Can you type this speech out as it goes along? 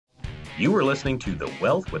You are listening to the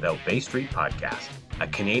Wealth Without Bay Street podcast, a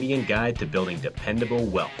Canadian guide to building dependable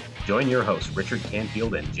wealth. Join your hosts, Richard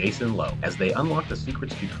Canfield and Jason Lowe, as they unlock the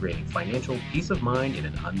secrets to creating financial peace of mind in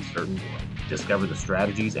an uncertain world. Discover the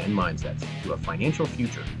strategies and mindsets to a financial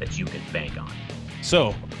future that you can bank on.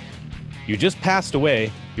 So, you just passed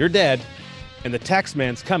away, you're dead, and the tax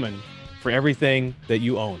man's coming for everything that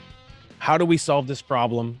you own. How do we solve this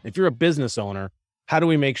problem? If you're a business owner, how do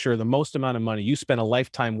we make sure the most amount of money you spend a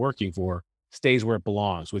lifetime working for stays where it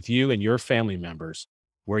belongs, with you and your family members,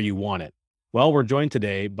 where you want it? Well, we're joined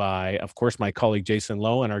today by, of course, my colleague Jason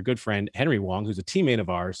Lowe and our good friend Henry Wong, who's a teammate of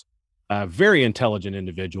ours, a very intelligent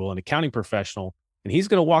individual, an accounting professional, and he's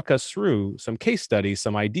going to walk us through some case studies,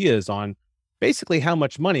 some ideas on basically how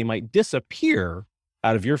much money might disappear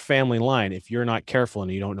out of your family line if you're not careful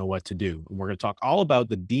and you don't know what to do. And we're going to talk all about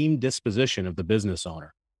the deemed disposition of the business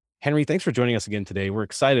owner. Henry, thanks for joining us again today. We're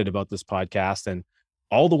excited about this podcast and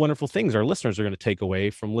all the wonderful things our listeners are going to take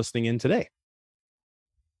away from listening in today.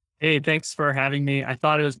 Hey, thanks for having me. I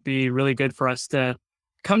thought it would be really good for us to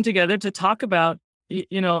come together to talk about,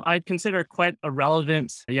 I'd consider quite a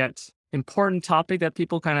relevant yet important topic that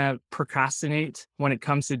people kind of procrastinate when it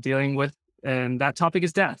comes to dealing with, and that topic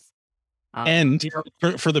is death.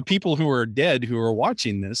 For the people who are dead who are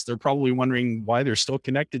watching this, they're probably wondering why they're still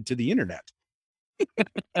connected to the internet.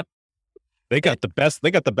 They got the best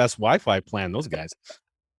Wi-Fi plan, those guys.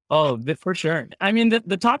 Oh, for sure. I mean,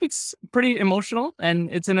 the topic's pretty emotional, and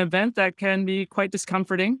it's an event that can be quite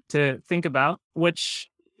discomforting to think about,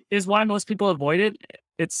 which is why most people avoid it.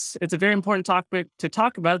 It's a very important topic to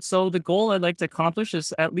talk about. So the goal I'd like to accomplish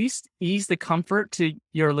is at least ease the comfort to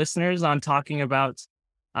your listeners on talking about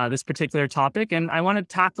this particular topic. And I want to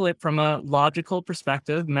tackle it from a logical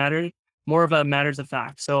perspective, more of a matters of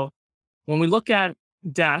fact. So when we look at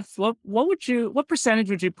death, what percentage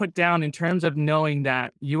would you put down in terms of knowing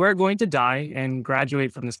that you are going to die and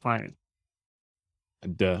graduate from this planet?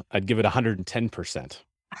 I'd give it 110%.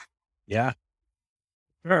 Yeah.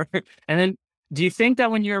 Sure. And then do you think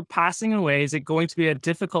that when you're passing away, is it going to be a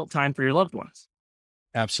difficult time for your loved ones?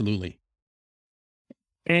 Absolutely.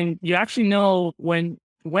 And you actually know do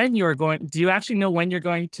you actually know when you're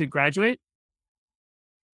going to graduate?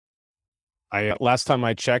 Last time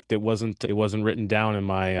I checked, it wasn't written down in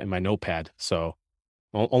my notepad. So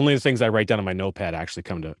only the things I write down in my notepad actually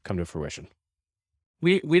come to fruition.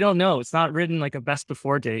 We don't know. It's not written like a best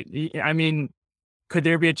before date. I mean, could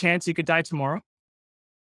there be a chance you could die tomorrow?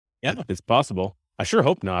 Yeah, it's possible. I sure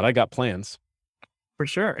hope not. I got plans. For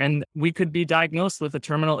sure. And we could be diagnosed with a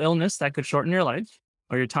terminal illness that could shorten your life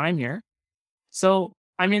or your time here. So,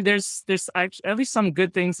 I mean, there's at least some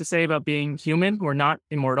good things to say about being human. We're not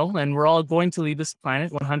immortal, and we're all going to leave this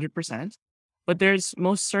planet 100%. But there's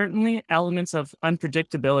most certainly elements of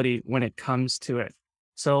unpredictability when it comes to it.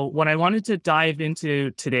 So what I wanted to dive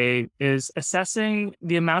into today is assessing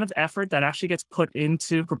the amount of effort that actually gets put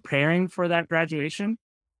into preparing for that graduation.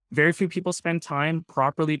 Very few people spend time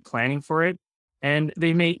properly planning for it. And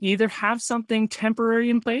they may either have something temporary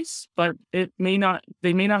in place, but they may not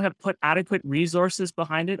have put adequate resources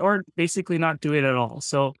behind it, or basically not do it at all.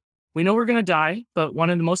 So we know we're going to die, but one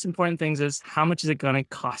of the most important things is how much is it going to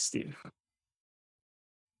cost you?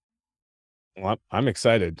 Well, I'm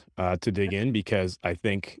excited to dig in, because I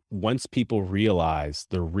think once people realize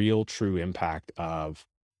the real true impact of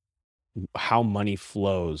how money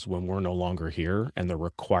flows when we're no longer here, and the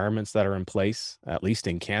requirements that are in place, at least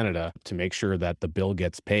in Canada, to make sure that the bill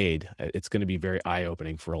gets paid, it's going to be very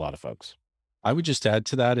eye-opening for a lot of folks. I would just add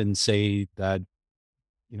to that and say that,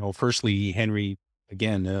 firstly, Henry,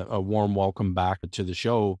 again, a warm welcome back to the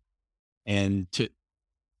show, and to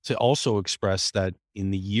also express that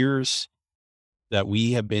in the years that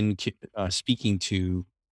we have been speaking to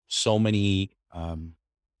so many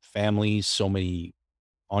families, so many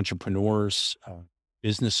entrepreneurs,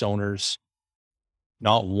 business owners,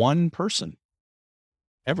 not one person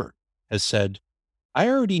ever has said, I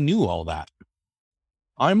already knew all that.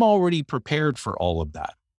 I'm already prepared for all of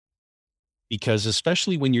that. Because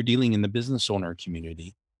especially when you're dealing in the business owner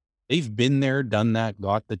community, they've been there, done that,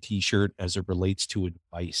 got the t-shirt as it relates to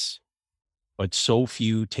advice. But so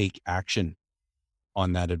few take action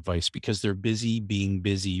on that advice because they're being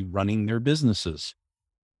busy running their businesses.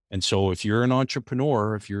 And so if you're an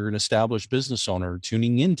entrepreneur, if you're an established business owner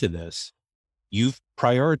tuning into this, you've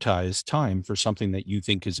prioritized time for something that you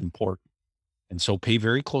think is important. And so pay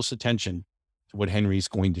very close attention to what Henry's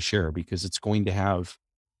going to share, because it's going to have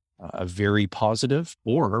a very positive,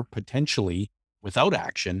 or potentially, without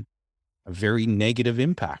action, a very negative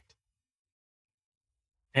impact.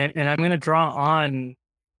 And I'm going to draw on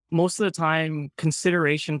most of the time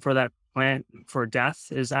consideration for that plan for death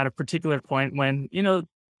is at a particular point when,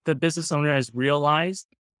 the business owner has realized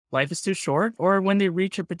life is too short, or when they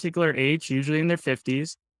reach a particular age, usually in their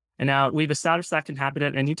 50s. And now we've established that can happen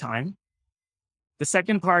at any time. The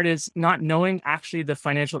second part is not knowing actually the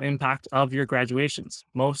financial impact of your graduations.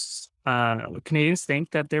 Most Canadians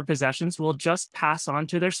think that their possessions will just pass on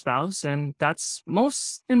to their spouse, and that's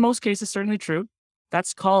in most cases certainly true.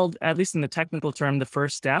 That's called, at least in the technical term, the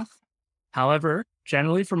first death. However,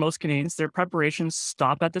 generally for most Canadians, their preparations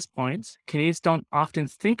stop at this point. Canadians don't often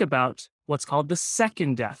think about what's called the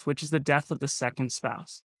second death, which is the death of the second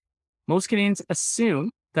spouse. Most Canadians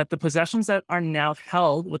assume that the possessions that are now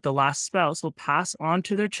held with the last spouse will pass on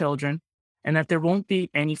to their children and that there won't be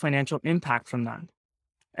any financial impact from that.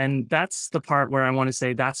 And that's the part where I want to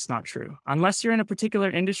say that's not true. Unless you're in a particular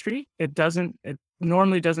industry, it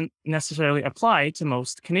normally doesn't necessarily apply to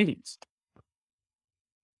most Canadians.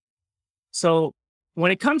 So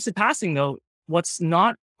when it comes to passing, though, what's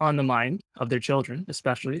not on the mind of their children,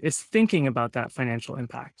 especially, is thinking about that financial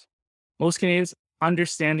impact. Most Canadians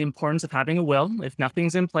understand the importance of having a will. If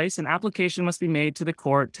nothing's in place, an application must be made to the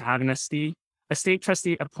court to have an estate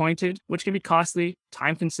trustee appointed, which can be costly,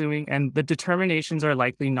 time-consuming, and the determinations are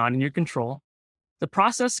likely not in your control. The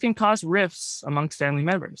process can cause rifts amongst family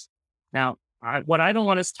members. Now, what I don't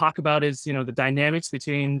want us to talk about is, the dynamics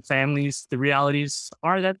between families. The realities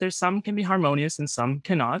are that some can be harmonious and some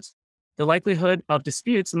cannot. The likelihood of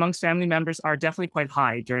disputes amongst family members are definitely quite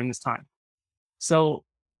high during this time. So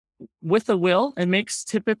with a will, it makes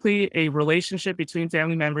typically a relationship between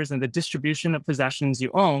family members and the distribution of possessions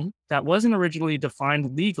you own that wasn't originally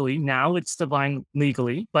defined legally. Now it's defined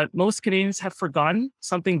legally, but most Canadians have forgotten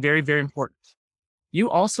something very, very important.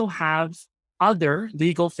 You also have other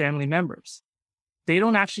legal family members. They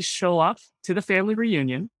don't actually show up to the family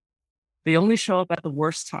reunion. They only show up at the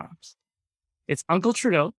worst times. It's Uncle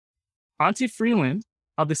Trudeau, Auntie Freeland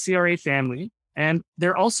of the CRA family, and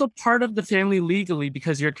they're also part of the family legally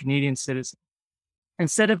because you're a Canadian citizen.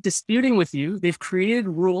 Instead of disputing with you, they've created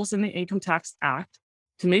rules in the Income Tax Act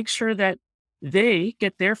to make sure that they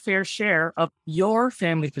get their fair share of your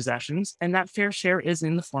family possessions, and that fair share is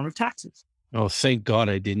in the form of taxes. Oh, thank God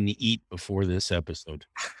I didn't eat before this episode.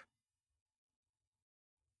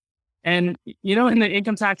 And, in the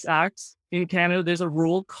Income Tax Act in Canada, there's a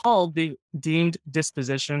rule called the deemed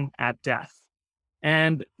disposition at death.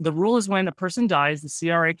 And the rule is when a person dies, the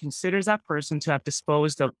CRA considers that person to have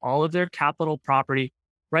disposed of all of their capital property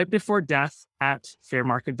right before death at fair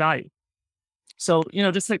market value. So,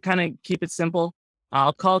 just to kind of keep it simple,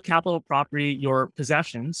 I'll call capital property your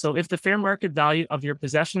possession. So if the fair market value of your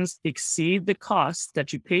possessions exceed the cost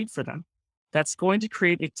that you paid for them, that's going to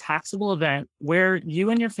create a taxable event where you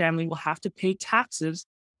and your family will have to pay taxes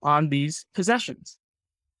on these possessions.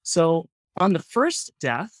 So on the first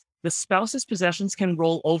death, the spouse's possessions can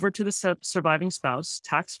roll over to the surviving spouse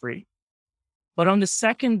tax-free. But on the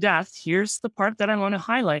second death, here's the part that I want to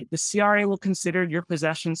highlight. The CRA will consider your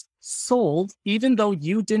possessions sold, even though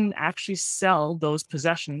you didn't actually sell those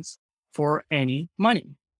possessions for any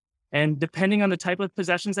money. And depending on the type of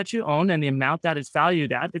possessions that you own and the amount that it's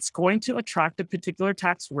valued at, it's going to attract a particular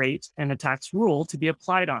tax rate and a tax rule to be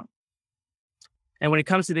applied on. And when it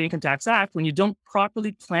comes to the Income Tax Act, when you don't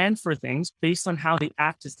properly plan for things based on how the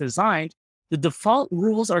act is designed, the default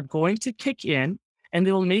rules are going to kick in and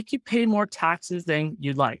they will make you pay more taxes than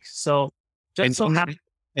you'd like. So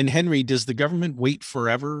and Henry, does the government wait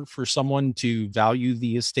forever for someone to value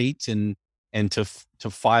the estate and to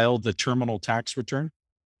file the terminal tax return?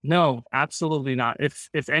 No, absolutely not.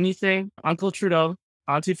 If anything, Uncle Trudeau,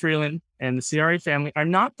 Auntie Freeland, and the CRA family are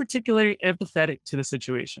not particularly empathetic to the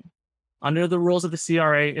situation. Under the rules of the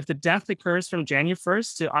CRA, if the death occurs from January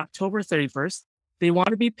 1st to October 31st, they want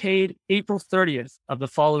to be paid April 30th of the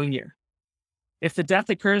following year. If the death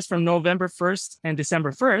occurs from November 1st and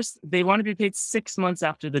December 1st, they want to be paid 6 months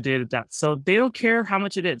after the date of death. So they don't care how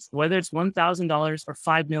much it is, whether it's $1,000 or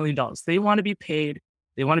 $5 million. They want to be paid.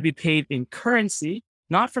 They want to be paid in currency,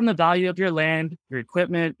 not from the value of your land, your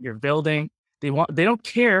equipment, your building. They don't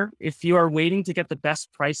care if you are waiting to get the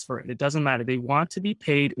best price for it. It doesn't matter. They want to be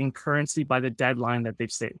paid in currency by the deadline that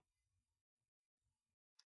they've stated.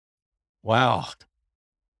 Wow.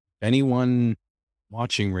 Anyone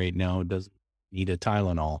watching right now doesn't need a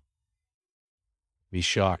Tylenol. Be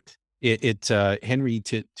shocked. Henry,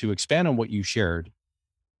 to expand on what you shared,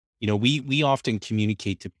 we often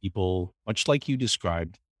communicate to people, much like you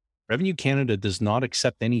described, Revenue Canada does not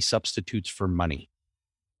accept any substitutes for money.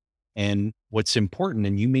 And what's important,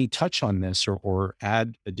 and you may touch on this or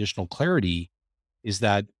add additional clarity, is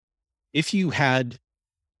that if you had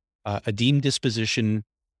a deemed disposition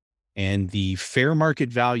and the fair market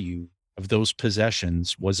value of those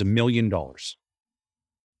possessions was $1 million.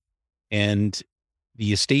 And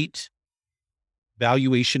the estate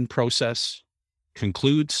valuation process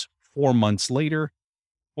concludes 4 months later,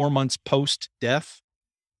 4 months post death.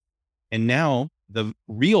 And now the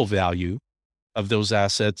real value of those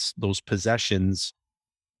assets, those possessions,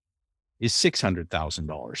 is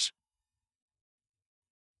 $600,000.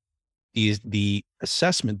 The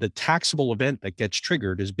assessment, the taxable event that gets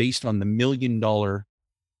triggered is based on the $1 million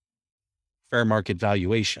fair market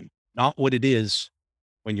valuation, not what it is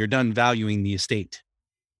when you're done valuing the estate.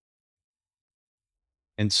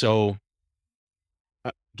 And so,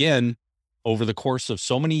 again, over the course of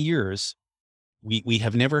so many years, we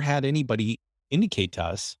have never had anybody indicate to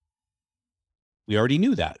us, we already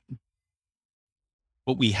knew that.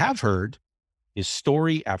 What we have heard is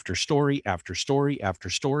story after story after story after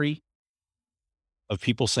story of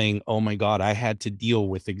people saying, oh my God, I had to deal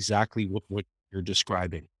with exactly what you're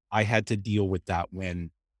describing. I had to deal with that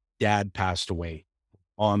when dad passed away,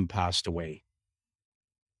 mom passed away.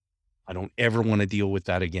 I don't ever want to deal with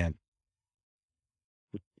that again.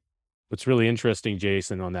 What's really interesting,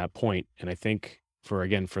 Jason, on that point, and I think for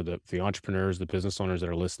the entrepreneurs, the business owners that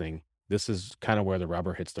are listening, this is kind of where the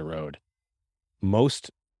rubber hits the road.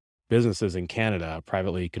 Most businesses in Canada,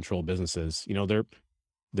 privately controlled businesses,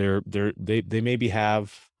 they maybe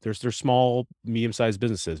have, they're small, medium-sized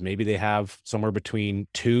businesses. Maybe they have somewhere between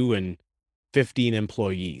 2 and 15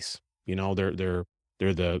 employees. They're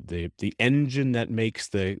the engine that makes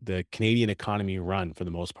the Canadian economy run for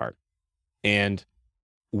the most part. And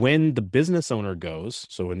when the business owner goes,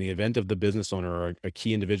 so in the event of the business owner or a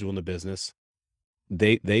key individual in the business,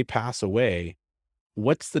 they pass away,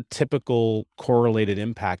 what's the typical correlated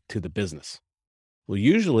impact to the business? Well,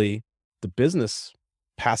 usually the business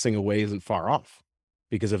passing away isn't far off,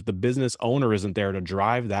 because if the business owner isn't there to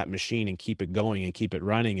drive that machine and keep it going and keep it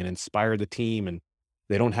running and inspire the team, and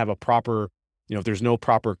they don't have a proper, if there's no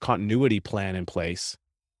proper continuity plan in place,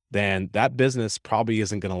 then that business probably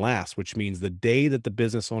isn't going to last, which means the day that the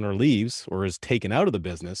business owner leaves or is taken out of the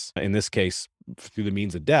business, in this case, through the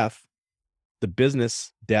means of death, the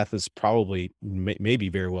business death is probably maybe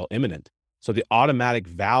very well imminent. So the automatic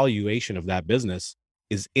valuation of that business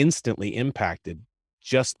is instantly impacted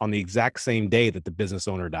just on the exact same day that the business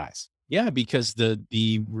owner dies. Yeah, because the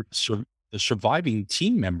surviving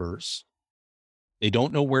team members, they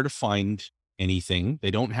don't know where to find anything.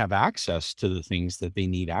 They don't have access to the things that they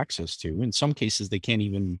need access to. In some cases, they can't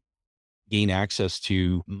even gain access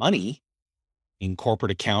to money in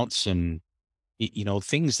corporate accounts and,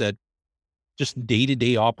 things that just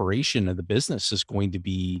day-to-day operation of the business is going to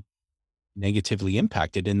be negatively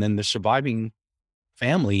impacted. And then the surviving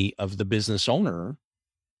family of the business owner,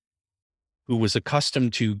 who was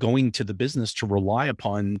accustomed to going to the business to rely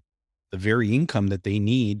upon the very income that they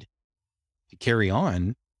need to carry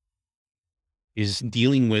on, is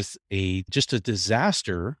dealing with just a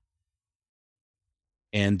disaster,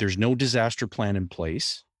 and there's no disaster plan in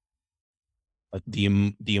place.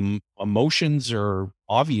 The emotions are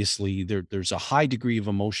obviously there's a high degree of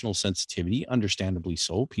emotional sensitivity, understandably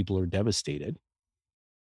so. People are devastated.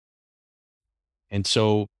 And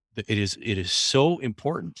so it is so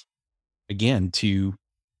important, again, to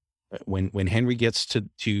when Henry gets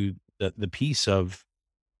to the piece of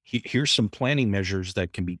here's some planning measures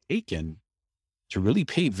that can be taken to really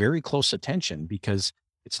pay very close attention, because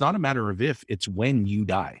it's not a matter of if, it's when you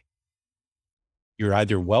die. You're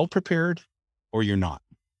either well prepared or you're not.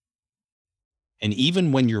 And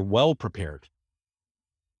even when you're well prepared,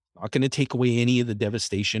 it's not going to take away any of the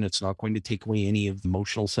devastation. It's not going to take away any of the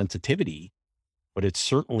emotional sensitivity, but it's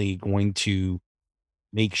certainly going to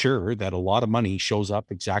make sure that a lot of money shows up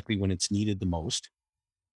exactly when it's needed the most,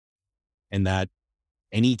 and that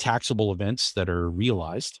any taxable events that are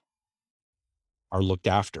realized are looked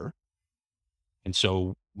after. And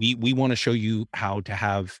so we want to show you how to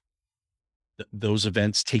have those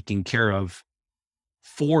events taken care of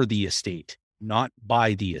for the estate, not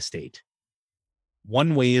by the estate.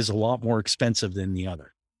 One way is a lot more expensive than the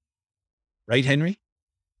other. Right, Henry?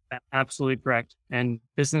 Absolutely correct. And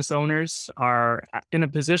business owners are in a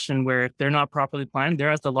position where if they're not properly planned,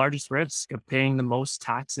 they're at the largest risk of paying the most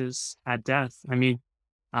taxes at death. I mean,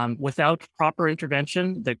 without proper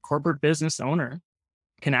intervention, the corporate business owner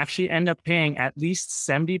can actually end up paying at least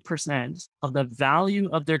 70% of the value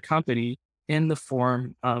of their company in the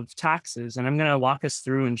form of taxes. And I'm going to walk us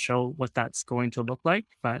through and show what that's going to look like.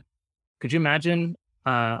 But could you imagine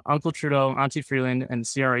Uncle Trudeau, Auntie Freeland, and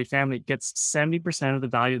the CRA family gets 70% of the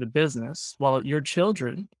value of the business, while your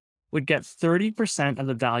children would get 30% of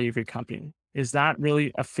the value of your company? Is that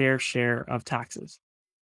really a fair share of taxes?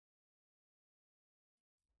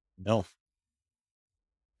 No.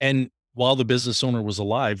 And while the business owner was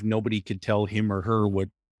alive, nobody could tell him or her what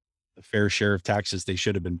the fair share of taxes they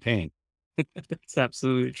should have been paying. That's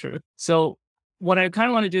absolutely true. So what I kind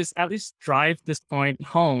of want to do is at least drive this point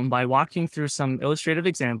home by walking through some illustrative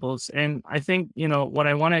examples. And I think, what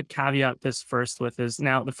I want to caveat this first with is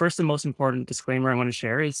now the first and most important disclaimer I want to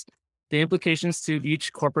share is the implications to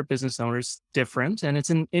each corporate business owner is different and it's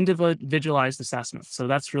an individualized assessment. So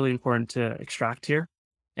that's really important to extract here.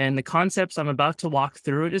 And the concepts I'm about to walk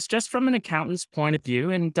through it is just from an accountant's point of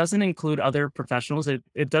view and doesn't include other professionals.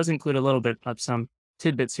 It does include a little bit of some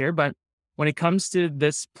tidbits here, but when it comes to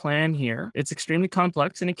this plan here, it's extremely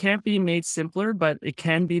complex and it can't be made simpler, but it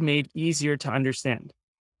can be made easier to understand,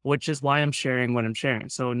 which is why I'm sharing what I'm sharing.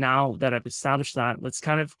 So now that I've established that, let's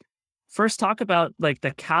kind of first talk about like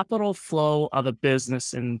the capital flow of a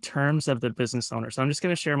business in terms of the business owner. So I'm just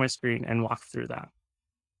going to share my screen and walk through that.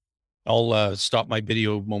 I'll stop my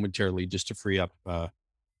video momentarily just to free up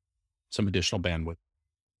some additional bandwidth.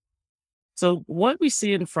 So what we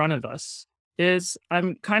see in front of us is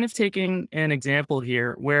I'm kind of taking an example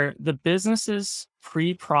here where the business's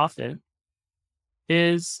pre-profit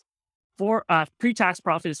is pre-tax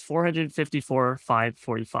profit is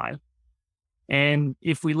 $454,545. And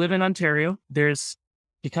if we live in Ontario, because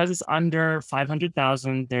it's under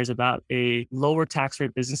 500,000, there's about a lower tax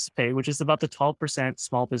rate business to pay, which is about the 12%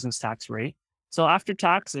 small business tax rate. So after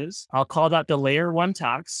taxes, I'll call that the layer one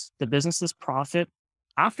tax. The business's profit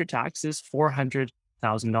after tax is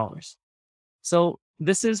 $400,000. So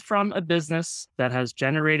this is from a business that has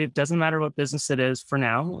generated, doesn't matter what business it is for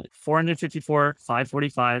now,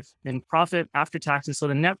 $454,545 in profit after taxes. So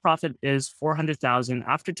the net profit is $400,000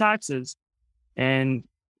 after taxes. And,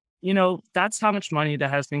 that's how much money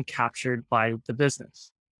that has been captured by the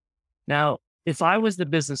business. Now, if I was the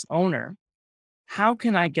business owner, how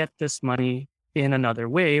can I get this money in another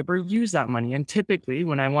way or use that money? And typically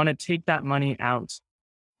when I want to take that money out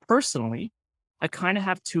personally, I kind of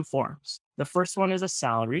have two forms. The first one is a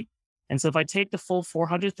salary. And so if I take the full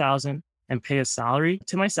 $400,000 and pay a salary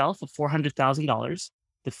to myself of $400,000,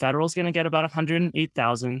 the federal is going to get about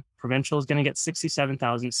 $108,000. Provincial is going to get $67,000.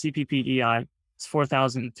 CPP-EI is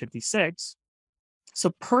 $4,056. So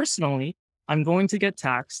personally, I'm going to get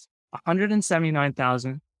taxed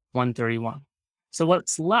 $179,131. So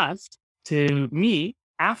what's left to me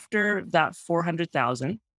after that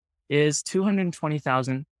 $400,000 is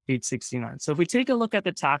 $220,869. So if we take a look at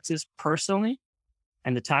the taxes personally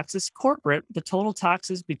and the taxes corporate, the total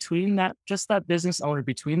taxes between that business owner,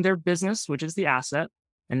 between their business, which is the asset,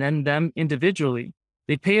 and then them individually,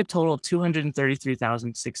 they pay a total of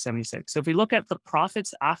 $233,676. So if we look at the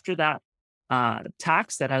profits after that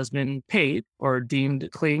tax that has been paid or deemed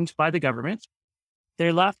claimed by the government,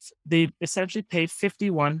 they essentially pay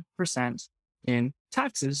 51% in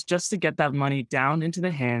taxes just to get that money down into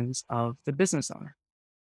the hands of the business owner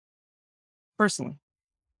personally.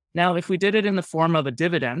 Now, if we did it in the form of a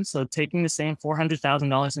dividend, so taking the same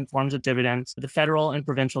 $400,000 in forms of dividends, the federal and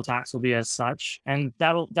provincial tax will be as such. And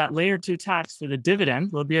that layer two tax for the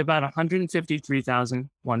dividend will be about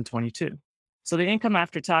 $153,122. So the income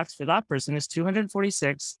after tax for that person is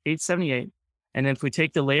 $246,878. And then if we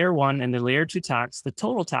take the layer one and the layer two tax, the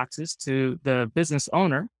total taxes to the business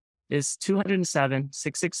owner is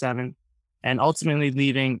 $207,667. And ultimately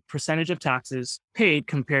leaving percentage of taxes paid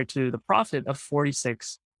compared to the profit of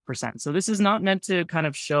 46%. So this is not meant to kind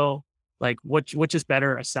of show like which is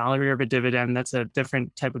better, a salary or a dividend. That's a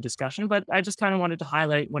different type of discussion. But I just kind of wanted to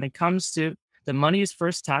highlight when it comes to the money is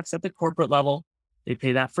first taxed at the corporate level. They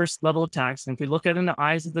pay that first level of tax. And if we look at it in the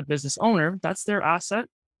eyes of the business owner, that's their asset.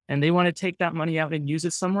 And they want to take that money out and use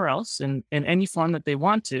it somewhere else in any form that they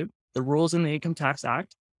want to. The rules in the Income Tax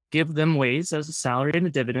Act give them ways as a salary and a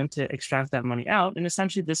dividend to extract that money out. And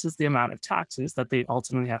essentially, this is the amount of taxes that they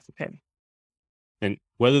ultimately have to pay. And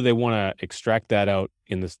whether they want to extract that out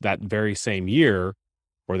in that very same year,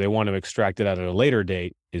 or they want to extract it out at a later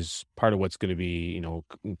date is part of what's going to be,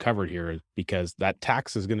 covered here, because that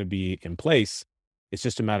tax is going to be in place. It's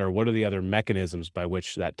just a matter of what are the other mechanisms by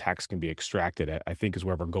which that tax can be extracted, I think is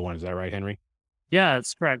where we're going. Is that right, Henry? Yeah,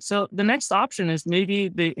 that's correct. So the next option is maybe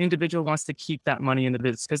the individual wants to keep that money in the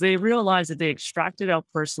business because they realize that they extract it out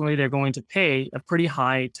personally. They're going to pay a pretty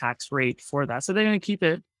high tax rate for that. So they're going to keep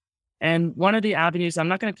it. And one of the avenues, I'm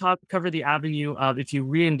not going to cover the avenue of if you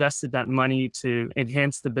reinvested that money to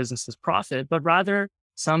enhance the business's profit, but rather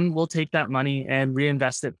some will take that money and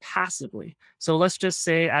reinvest it passively. So let's just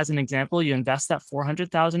say, as an example, you invest that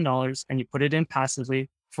 $400,000 and you put it in passively.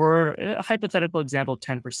 For a hypothetical example,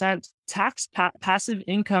 10%, passive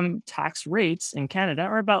income tax rates in Canada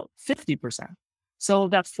are about 50%. So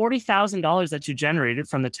that $40,000 that you generated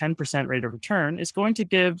from the 10% rate of return is going to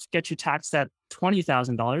get you taxed at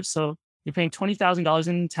 $20,000. So you're paying $20,000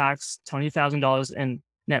 in tax, $20,000 in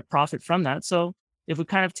net profit from that. So if we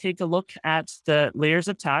kind of take a look at the layers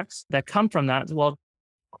of tax that come from that, well,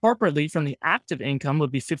 corporately from the active income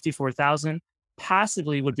would be 54,000,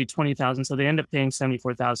 passively would be 20,000. So they end up paying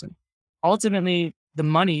 74,000. Ultimately, the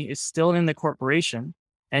money is still in the corporation.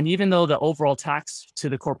 And even though the overall tax to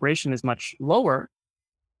the corporation is much lower,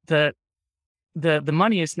 the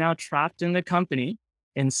money is now trapped in the company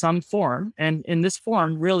in some form. And in this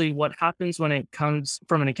form, really what happens when it comes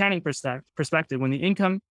from an accounting perspective, when the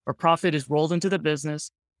income or profit is rolled into the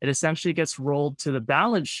business, it essentially gets rolled to the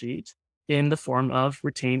balance sheet in the form of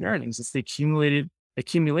retained earnings. It's the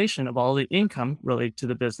accumulation of all the income related to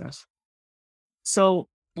the business. So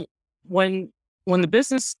when the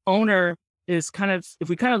business owner is if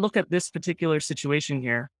we kind of look at this particular situation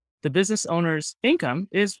here, the business owner's income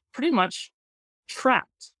is pretty much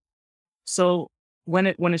trapped. So when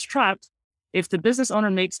it's trapped, if the business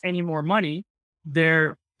owner makes any more money,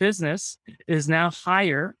 their business is now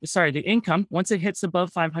higher. Sorry, the income, once it hits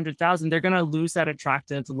above 500,000, they're going to lose that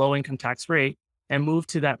attractive low income tax rate and move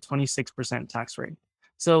to that 26% tax rate.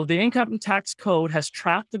 So the income tax code has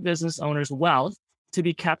trapped the business owner's wealth to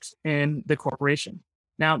be kept in the corporation.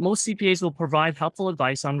 Now, most CPAs will provide helpful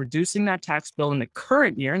advice on reducing that tax bill in the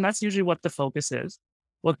current year, and that's usually what the focus is.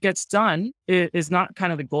 What gets done is not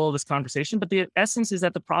kind of the goal of this conversation, but the essence is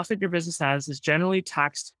that the profit your business has is generally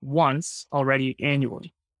taxed once already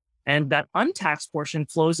annually. And that untaxed portion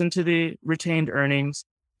flows into the retained earnings.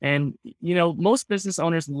 And, most business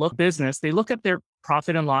owners they look at their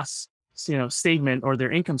profit and loss, statement or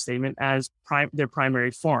their income statement as their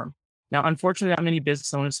primary form. Now, unfortunately, not many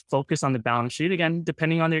business owners focus on the balance sheet, again,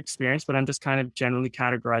 depending on their experience, but I'm just kind of generally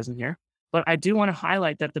categorizing here. But I do want to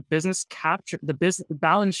highlight that the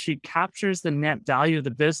balance sheet captures the net value of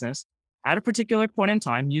the business at a particular point in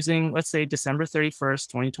time using, let's say, December 31st,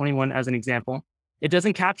 2021 as an example. It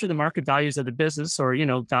doesn't capture the market values of the business or,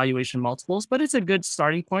 valuation multiples, but it's a good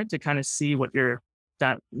starting point to kind of see what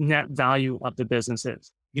that net value of the business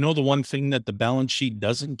is. The one thing that the balance sheet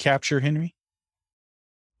doesn't capture, Henry?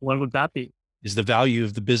 What would that be? Is the value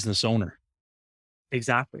of the business owner.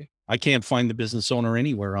 Exactly. I can't find the business owner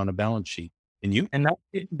anywhere on a balance sheet. And you? And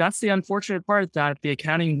that's the unfortunate part, that the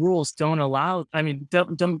accounting rules don't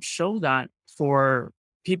show that for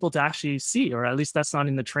people to actually see, or at least that's not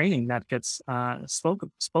in the training that gets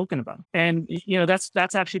spoken about. And,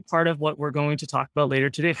 that's actually part of what we're going to talk about later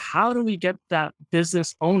today. How do we get that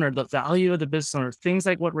business owner, the value of the business owner, things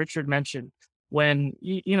like what Richard mentioned, when,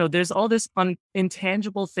 there's all this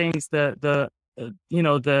intangible things, the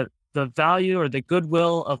value or the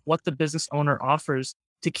goodwill of what the business owner offers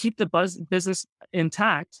to keep the business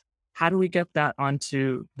intact. How do we get that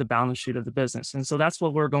onto the balance sheet of the business? And so that's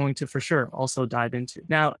what we're going to for sure also dive into.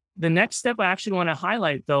 Now, the next step I actually want to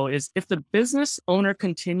highlight, though, is if the business owner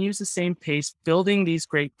continues the same pace, building these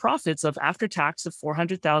great profits of after tax of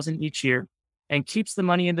 $400,000 each year, and keeps the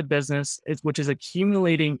money in the business, which is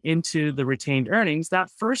accumulating into the retained earnings, that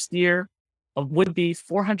first year would be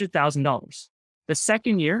 $400,000. The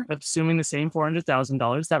second year, assuming the same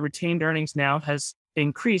 $400,000, that retained earnings now has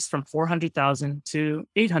increased from $400,000 to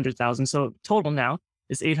 $800,000. So total now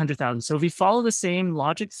is $800,000. So if we follow the same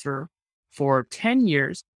logic through for 10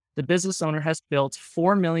 years, the business owner has built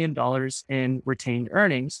 $4 million in retained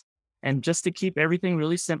earnings. And just to keep everything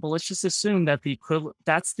really simple, let's just assume that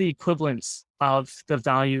that's the equivalence of the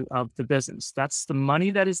value of the business. That's the money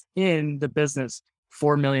that is in the business,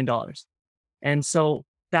 $4 million. And so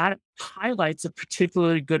that highlights a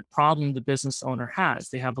particularly good problem the business owner has.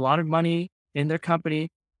 They have a lot of money in their company.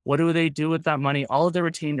 What do they do with that money? All of their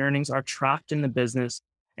retained earnings are trapped in the business.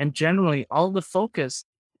 And generally, all the focus,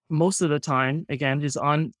 most of the time, again, is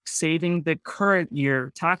on saving the current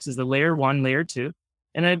year taxes, the layer 1, layer 2.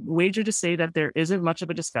 And I'd wager to say that there isn't much of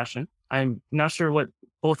a discussion. I'm not sure what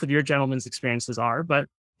both of your gentlemen's experiences are, but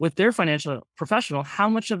with their financial professional, how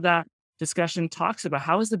much of that discussion talks about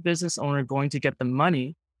how is the business owner going to get the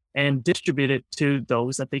money and distribute it to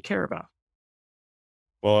those that they care about?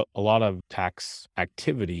 Well, a lot of tax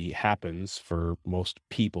activity happens for most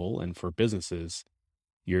people and for businesses.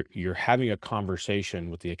 You're having a conversation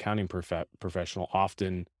with the accounting professional,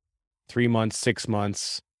 often 3 months, 6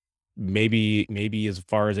 months, maybe as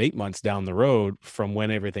far as 8 months down the road from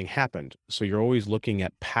when everything happened. So you're always looking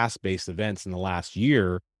at past-based events in the last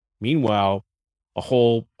year. Meanwhile, a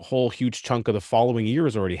whole huge chunk of the following year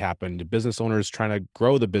has already happened. The business owners trying to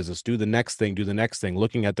grow the business, do the next thing,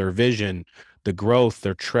 looking at their vision, the growth,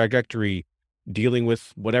 their trajectory, dealing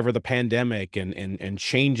with whatever the pandemic and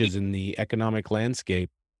changes in the economic landscape,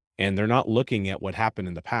 and they're not looking at what happened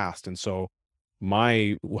in the past. And so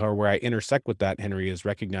where I intersect with that, Henry, is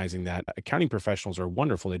recognizing that accounting professionals are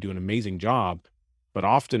wonderful. They do an amazing job, but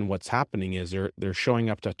often what's happening is they're showing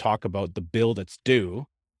up to talk about the bill that's due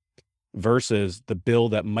versus the bill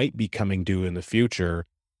that might be coming due in the future.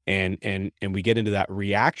 And we get into that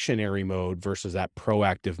reactionary mode versus that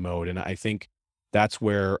proactive mode. And I think that's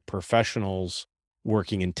where professionals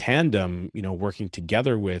working in tandem, working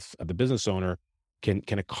together with the business owner can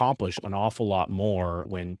accomplish an awful lot more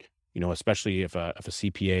when, especially if a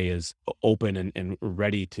CPA is open and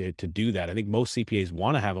ready to do that. I think most CPAs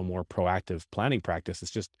want to have a more proactive planning practice.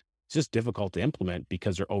 It's just difficult to implement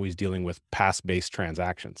because they're always dealing with past-based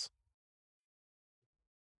transactions.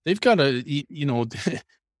 They've got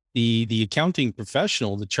the accounting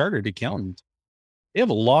professional, the chartered accountant, they have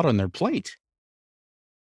a lot on their plate.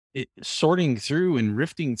 Sorting through and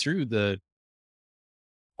rifting through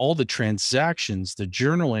all the transactions, the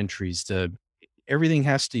journal entries, everything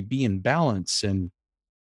has to be in balance. And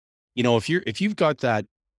if you've got that,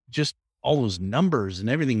 just all those numbers and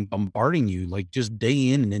everything bombarding you, like just day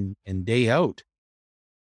in and day out,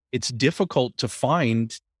 it's difficult to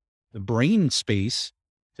find the brain space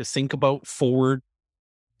to think about forward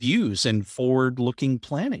views and forward looking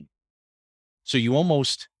planning. So you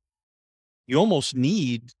almost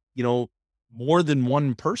need, more than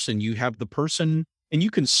one person. You have the person, and you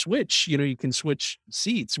can switch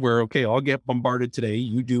seats where, okay, I'll get bombarded today.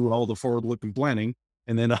 You do all the forward looking planning,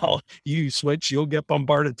 and then you'll get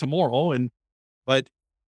bombarded tomorrow. But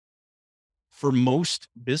for most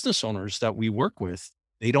business owners that we work with,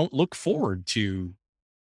 they don't look forward to,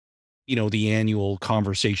 the annual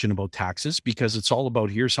conversation about taxes, because it's all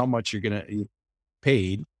about, here's how much you're going to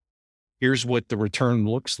paid. Here's what the return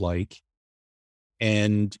looks like.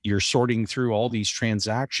 And you're sorting through all these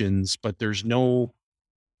transactions, but there's no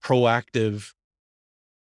proactive,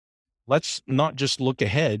 let's not just look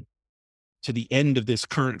ahead to the end of this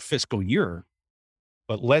current fiscal year,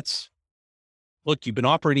 but let's look, you've been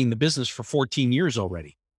operating the business for 14 years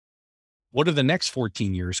already. What are the next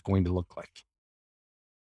 14 years going to look like?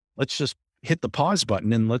 Let's just hit the pause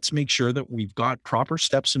button and let's make sure that we've got proper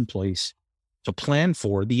steps in place to plan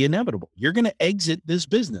for the inevitable. You're going to exit this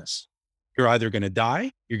business. You're either going to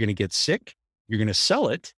die, you're going to get sick, you're going to sell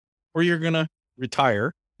it, or you're going to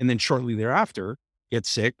retire and then shortly thereafter get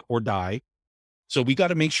sick or die. So we got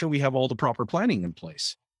to make sure we have all the proper planning in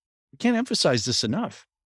place. We can't emphasize this enough.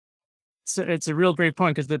 So it's a real great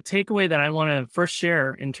point, because the takeaway that I want to first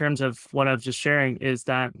share in terms of what I was just sharing is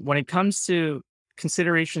that when it comes to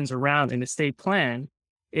considerations around an estate plan,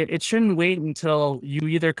 it shouldn't wait until you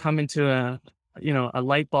either come into a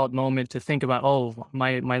light bulb moment to think about, oh,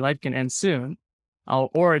 my life can end soon,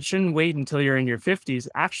 or it shouldn't wait until you're in your 50s.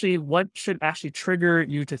 Actually, what should actually trigger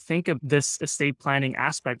you to think of this estate planning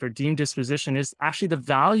aspect or deemed disposition is actually the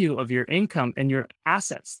value of your income and your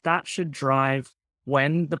assets. That should drive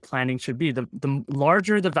when the planning should be. The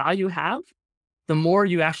larger the value you have, the more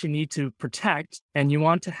you actually need to protect, and you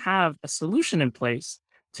want to have a solution in place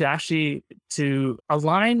to actually to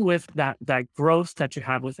align with that growth that you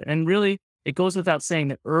have with it. And really, it goes without saying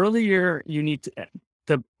that earlier you need to,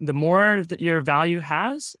 the more that your value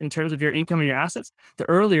has in terms of your income and your assets, the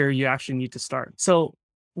earlier you actually need to start. So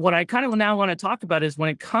what I kind of now want to talk about is when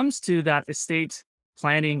it comes to that estate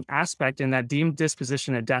planning aspect and that deemed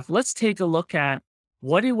disposition at death, let's take a look at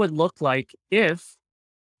what it would look like if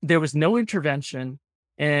there was no intervention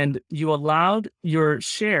and you allowed your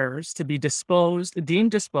shares to be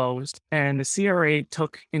deemed disposed, and the CRA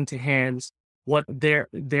took into hands what their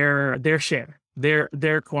share,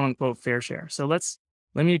 their quote unquote fair share. So let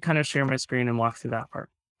me kind of share my screen and walk through that part.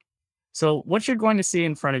 So what you're going to see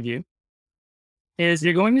in front of you is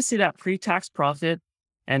you're going to see that pre-tax profit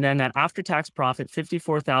and then that after-tax profit,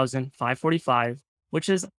 $54,545, which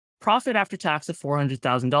is profit after tax of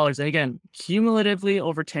 $400,000. And again, cumulatively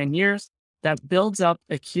over 10 years, that builds up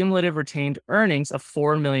a cumulative retained earnings of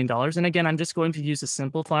 $4 million. And again, I'm just going to use a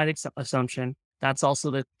simplified assumption. That's also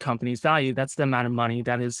the company's value. That's the amount of money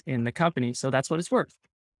that is in the company. So that's what it's worth.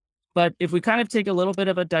 But if we kind of take a little bit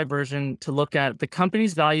of a diversion to look at the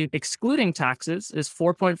company's value, excluding taxes, is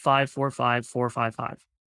 4.545455.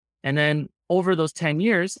 And then over those 10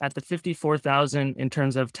 years, at the 54,000 in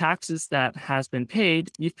terms of taxes that has been paid,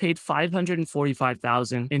 you've paid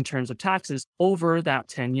 545,000 in terms of taxes over that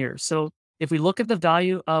 10 years. So if we look at the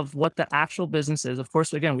value of what the actual business is, of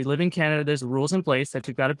course, again, we live in Canada, there's rules in place that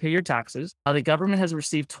you've got to pay your taxes. The government has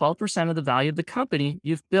received 12% of the value of the company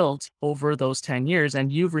you've built over those 10 years,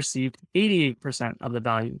 and you've received 88% of the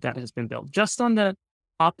value that has been built just on the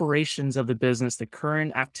operations of the business, the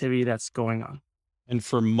current activity that's going on. And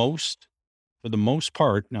for the most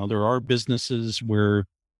part, now there are businesses where,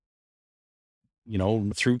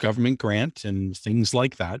 through government grant and things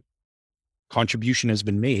like that, contribution has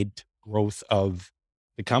been made to growth of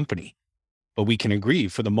the company. But we can agree,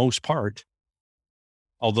 for the most part,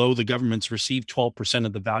 although the government's received 12%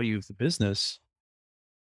 of the value of the business,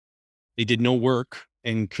 they did no work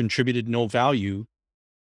and contributed no value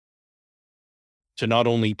to not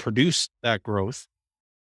only produce that growth,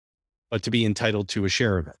 but to be entitled to a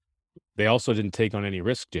share of it. They also didn't take on any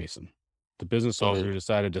risk, Jason. The business owner who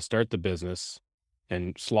decided to start the business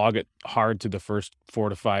and slog it hard to the first 4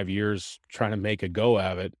 to 5 years, trying to make a go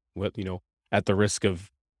of it with, at the risk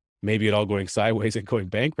of maybe it all going sideways and going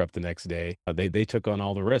bankrupt the next day. They took on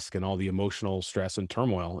all the risk and all the emotional stress and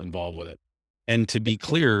turmoil involved with it. And to be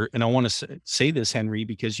clear, and I want to say this, Henry,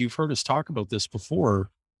 because you've heard us talk about this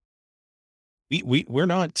before, we're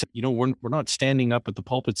not, we're not standing up at the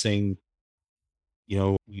pulpit saying,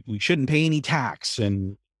 we shouldn't pay any tax.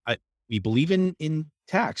 And we believe in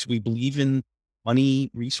tax. We believe in money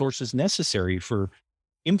resources necessary for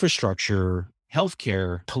infrastructure,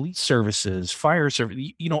 healthcare, police services, fire service,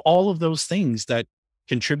 all of those things that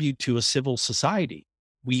contribute to a civil society.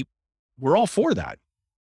 We're all for that.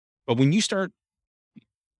 But when you start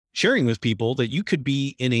sharing with people that you could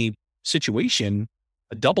be in a situation,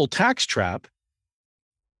 a double tax trap,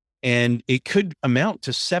 and it could amount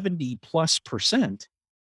to 70+%.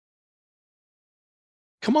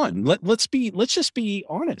 Come on, let's just be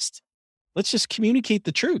honest. Let's just communicate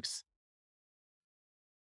the truth.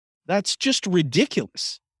 That's just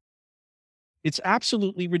ridiculous. It's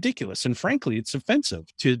absolutely ridiculous. And frankly, it's offensive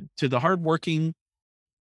to the hardworking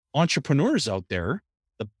entrepreneurs out there,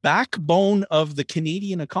 the backbone of the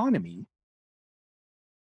Canadian economy.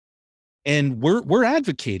 And we're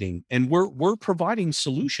advocating and we're providing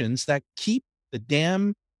solutions that keep the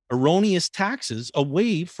damn erroneous taxes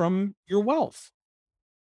away from your wealth.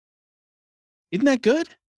 Isn't that good?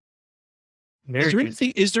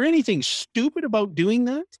 Is there anything stupid about doing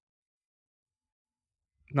that?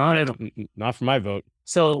 Not for my vote.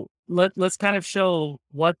 So let's kind of show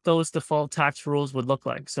what those default tax rules would look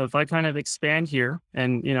like. So if I kind of expand here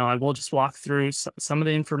and, I will just walk through some of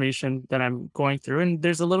the information that I'm going through, and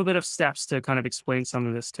there's a little bit of steps to kind of explain some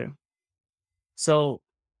of this too. So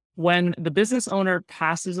when the business owner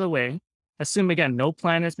passes away, assume again, no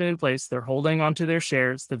plan has been in place. They're holding onto their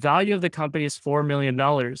shares. The value of the company is $4 million.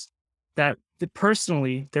 That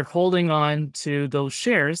personally, they're holding on to those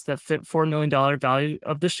shares that fit $4 million value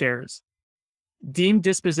of the shares. Deemed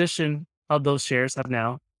disposition of those shares have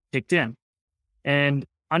now kicked in. And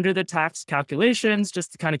under the tax calculations,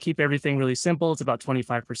 just to kind of keep everything really simple, it's about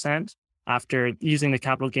 25% after using the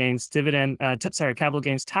capital gains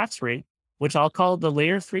tax rate, which I'll call the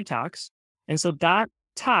layer 3 tax. And so that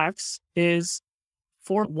tax is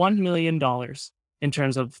for $1 million in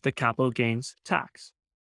terms of the capital gains tax.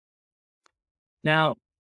 Now,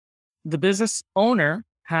 the business owner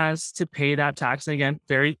has to pay that tax. And again,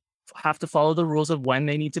 have to follow the rules of when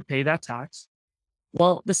they need to pay that tax.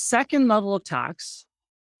 Well, the second level of tax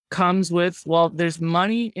comes with, there's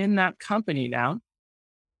money in that company now.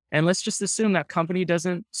 And let's just assume that company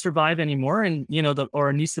doesn't survive anymore and,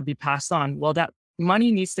 or needs to be passed on. Well, that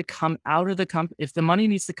money needs to come out of the company. If the money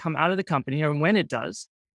needs to come out of the company, or when it does,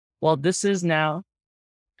 this is now,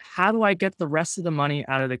 how do I get the rest of the money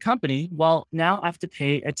out of the company? Well, now I have to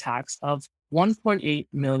pay a tax of $1.8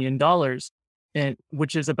 million,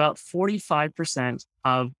 which is about 45%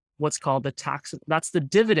 of what's called the tax. That's the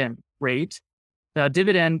dividend rate, the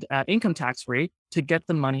dividend income tax rate to get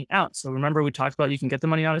the money out. So remember, we talked about you can get the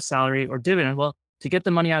money out of salary or dividend. Well, to get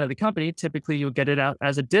the money out of the company, typically you would get it out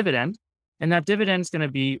as a dividend, and that dividend is going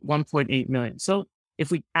to be 1.8 million. So if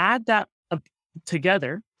we add that up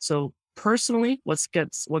together, so personally, what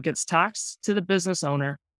gets taxed to the business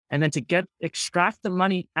owner, and then to extract the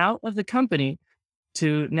money out of the company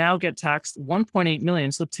to now get taxed 1.8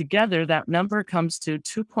 million. So together that number comes to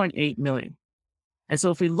 2.8 million. And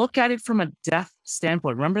so if we look at it from a death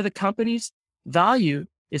standpoint, remember the company's value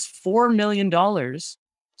is $4 million,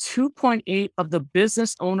 2.8 of the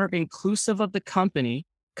business owner inclusive of the company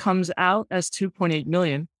comes out as 2.8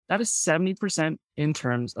 million. That is 70% in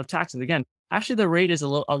terms of taxes. Again, actually the rate is a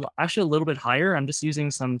little bit higher. I'm just using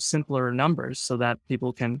some simpler numbers so that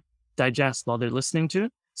people can digest while they're listening to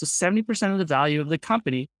it. So 70% of the value of the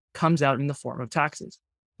company comes out in the form of taxes.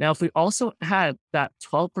 Now, if we also had that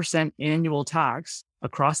 12% annual tax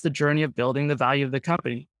across the journey of building the value of the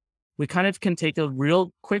company, we kind of can take a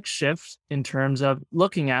real quick shift in terms of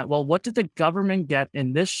looking at, what did the government get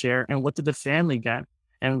in this share and what did the family get?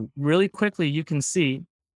 And really quickly, you can see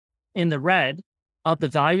in the red of the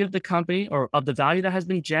value of the company or of the value that has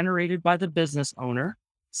been generated by the business owner,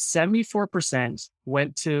 74%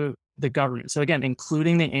 went to the government. So again,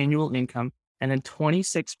 including the annual income, and then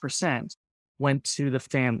 26% went to the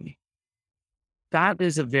family. That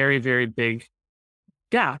is a very, very big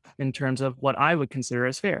gap in terms of what I would consider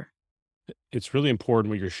as fair. It's really important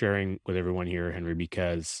what you're sharing with everyone here, Henry,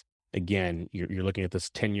 because again, you're looking at this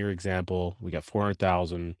 10-year example. We got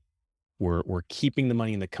 400,000. We're keeping the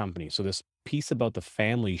money in the company. So this piece about the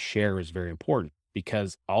family share is very important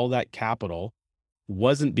because all that capital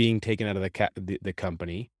wasn't being taken out of the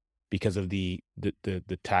company because of the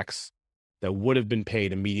tax that would have been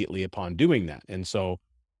paid immediately upon doing that. And so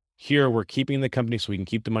here we're keeping the company so we can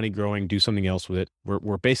keep the money growing, do something else with it.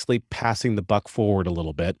 We're basically passing the buck forward a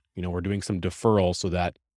little bit. We're doing some deferral so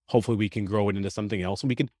that hopefully we can grow it into something else. And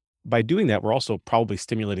we can, by doing that, we're also probably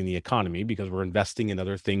stimulating the economy because we're investing in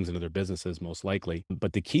other things and other businesses most likely.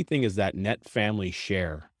 But the key thing is that net family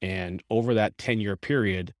share. And over that 10-year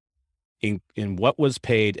period, in what was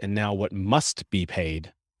paid and now what must be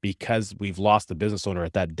paid, because we've lost the business owner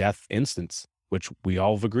at that death instance, which we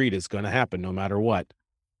all have agreed is going to happen no matter what.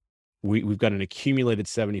 We've got an accumulated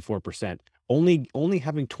 74%. Only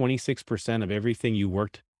having 26% of everything you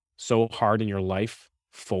worked so hard in your life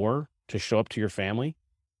for to show up to your family,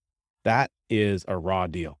 that is a raw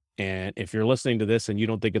deal. And if you're listening to this and you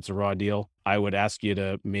don't think it's a raw deal, I would ask you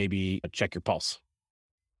to maybe check your pulse.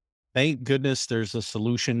 Thank goodness there's a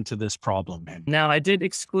solution to this problem. Now, I did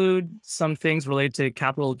exclude some things related to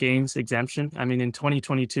capital gains exemption. I mean, in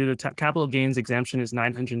 2022, the capital gains exemption is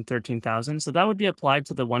 $913,000. So that would be applied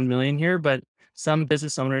to the 1 million here. But some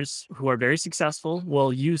business owners who are very successful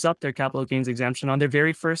will use up their capital gains exemption on their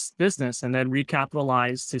very first business and then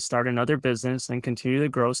recapitalize to start another business and continue to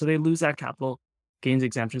grow. So they lose that capital gains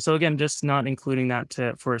exemption. So again, just not including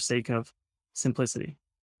that for sake of simplicity.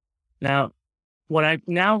 Now, what I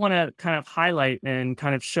now want to kind of highlight and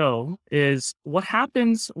kind of show is what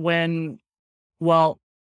happens when,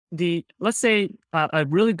 let's say a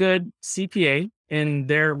really good CPA in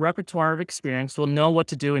their repertoire of experience will know what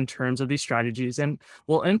to do in terms of these strategies and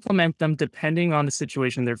will implement them depending on the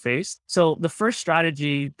situation they're faced. So the first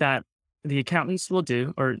strategy that the accountants will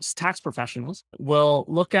do, or tax professionals, will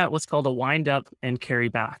look at what's called a wind up and carry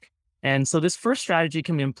back. And so this first strategy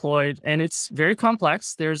can be employed, and it's very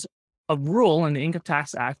complex. There's a rule in the Income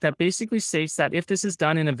Tax Act that basically states that if this is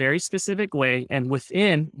done in a very specific way and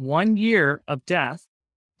within 1 year of death,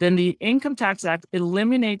 then the Income Tax Act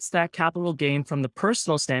eliminates that capital gain from the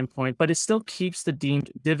personal standpoint, but it still keeps the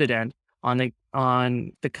deemed dividend on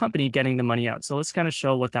the company getting the money out. So let's kind of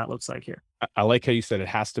show what that looks like here. I like how you said it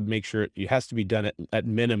has to be done at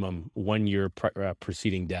minimum 1 year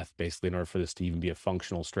preceding death, basically, in order for this to even be a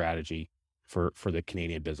functional strategy for the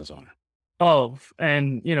Canadian business owner. Oh,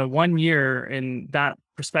 and 1 year in that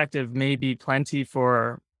perspective may be plenty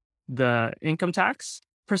for the income tax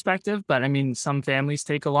perspective, but I mean, some families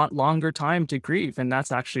take a lot longer time to grieve, and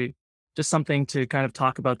that's actually just something to kind of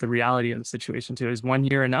talk about the reality of the situation too. Is 1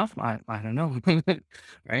 year enough? I don't know,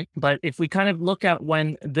 right? But if we kind of look at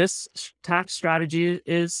when this tax strategy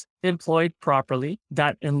is employed properly,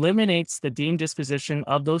 that eliminates the deemed disposition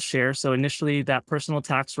of those shares. So initially, that personal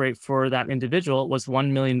tax rate for that individual was $1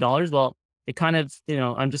 million. Well, it kind of,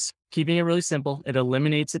 I'm just keeping it really simple. It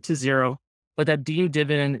eliminates it to zero, but that deemed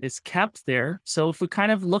dividend is kept there. So if we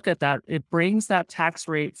kind of look at that, it brings that tax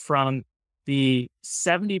rate from the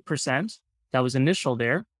 70% that was initial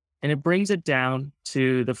there, and it brings it down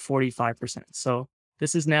to the 45%. So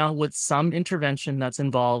this is now with some intervention that's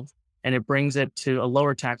involved, and it brings it to a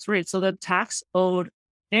lower tax rate. So the tax owed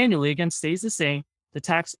annually, again, stays the same. The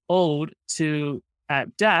tax owed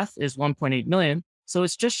at death is 1.8 million. So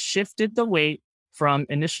it's just shifted the weight from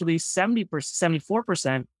initially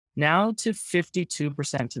 74% now to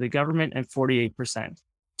 52% to the government and 48%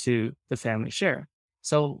 to the family share.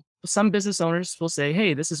 So some business owners will say,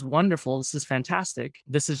 hey, this is wonderful. This is fantastic.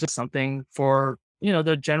 This is just something for,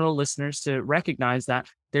 the general listeners to recognize that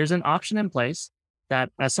there's an option in place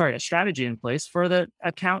a strategy in place for the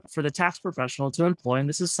tax professional to employ. And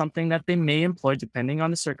this is something that they may employ depending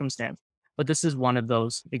on the circumstance. But this is one of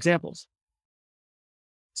those examples.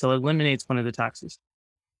 So it eliminates one of the taxes.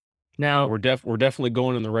 Now we're definitely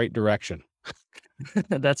going in the right direction.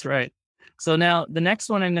 That's right. So now the next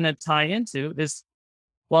one I'm going to tie into is,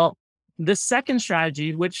 the second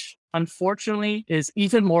strategy, which unfortunately is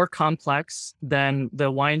even more complex than the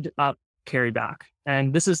wind up carry back.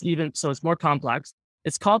 And this is so it's more complex.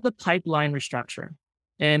 It's called the pipeline restructure.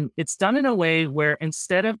 And it's done in a way where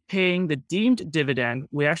instead of paying the deemed dividend,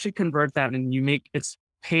 we actually convert that and it's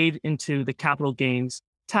paid into the capital gains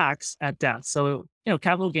tax at death. So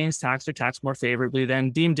capital gains tax are taxed more favorably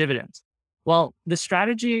than deemed dividends. Well, the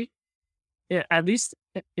strategy, at least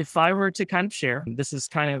if I were to kind of share, this is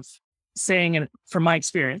kind of saying, and from my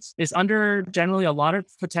experience, is under generally a lot of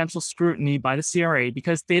potential scrutiny by the CRA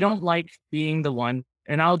because they don't like being the one,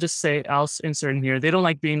 and I'll insert in here, they don't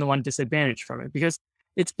like being the one disadvantaged from it because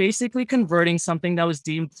it's basically converting something that was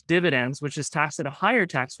deemed dividends, which is taxed at a higher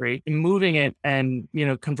tax rate, and moving it and,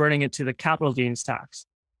 converting it to the capital gains tax.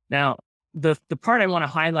 Now, the part I want to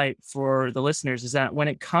highlight for the listeners is that when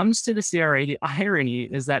it comes to the CRA, the irony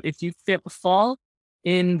is that if you fall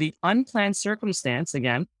in the unplanned circumstance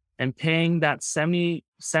again, and paying that 70%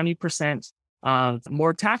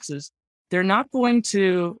 more taxes, they're not going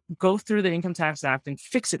to go through the Income Tax Act and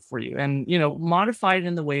fix it for you and, modify it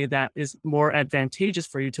in the way that is more advantageous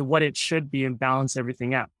for you to what it should be and balance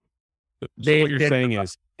everything out. So what you're saying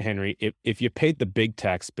is, Henry, if you paid the big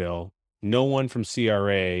tax bill, no one from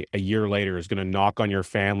CRA a year later is going to knock on your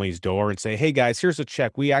family's door and say, hey guys, here's a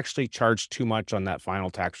check. We actually charged too much on that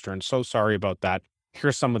final tax return. So sorry about that.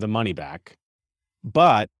 Here's some of the money back.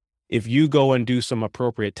 But if you go and do some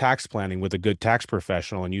appropriate tax planning with a good tax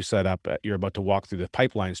professional and you set up, you're about to walk through the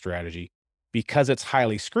pipeline strategy, because it's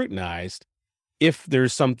highly scrutinized, if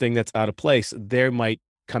there's something that's out of place, they might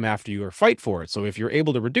come after you or fight for it. So if you're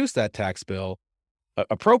able to reduce that tax bill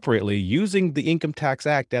appropriately using the Income Tax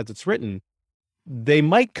Act as it's written, they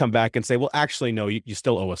might come back and say, well, actually, no, you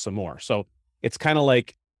still owe us some more. So it's kind of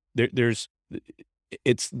like they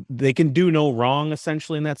can do no wrong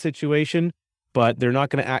essentially in that situation, but they're not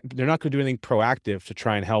going to do anything proactive to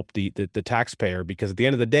try and help the taxpayer, because at the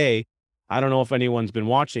end of the day, I don't know if anyone's been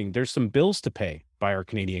watching, there's some bills to pay by our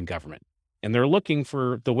Canadian government, and they're looking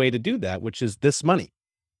for the way to do that, which is this money.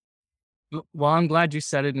 Well, I'm glad you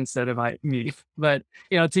said it instead of me, but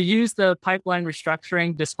to use the pipeline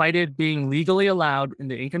restructuring, despite it being legally allowed in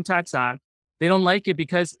the Income Tax Act, they don't like it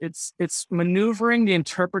because it's maneuvering the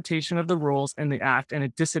interpretation of the rules in the act, and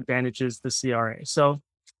it disadvantages the CRA. So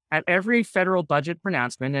at every federal budget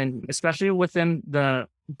pronouncement, and especially within the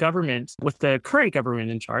government, with the current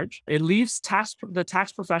government in charge, it leaves the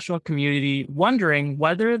tax professional community wondering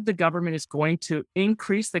whether the government is going to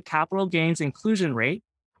increase the capital gains inclusion rate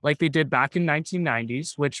like they did back in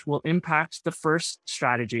 1990s, which will impact the first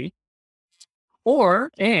strategy, or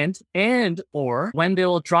when they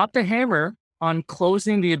will drop the hammer on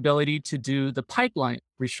closing the ability to do the pipeline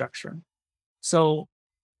restructuring. So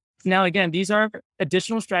now, again, these are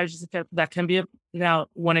additional strategies that can be, now,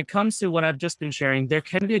 when it comes to what I've just been sharing, there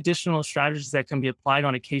can be additional strategies that can be applied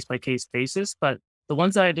on a case-by-case basis, but the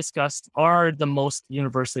ones that I discussed are the most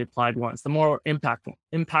universally applied ones, the more impactful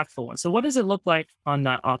ones. So what does it look like on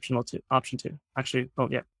that option two? Actually,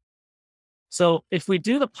 So if we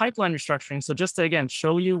do the pipeline restructuring, so just to, again,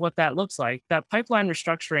 show you what that looks like, that pipeline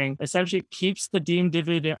restructuring essentially keeps the deemed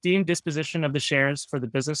disposition of the shares for the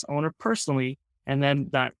business owner personally, and then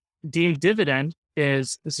that deemed dividend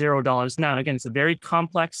is $0. Now, again, it's a very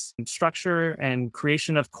complex structure and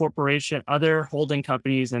creation of other holding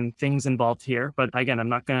companies and things involved here. But again, I'm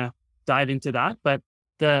not going to dive into that. But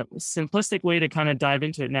the simplistic way to kind of dive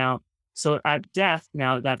into it now, so at death,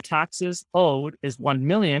 now that taxes owed is $1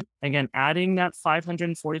 million. Again, adding that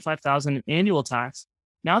 $545,000 in annual tax.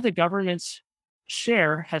 Now the government's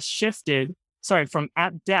share has shifted. From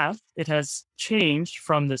at death, it has changed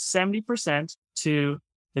from the 70% to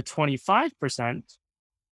the 25%.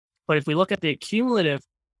 But if we look at the cumulative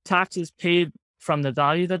taxes paid from the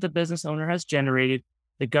value that the business owner has generated,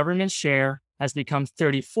 the government share has become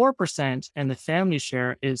 34% and the family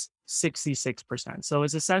share is 66%. So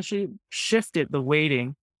it's essentially shifted the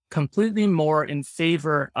weighting completely more in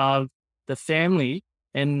favor of the family.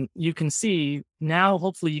 And you can see now,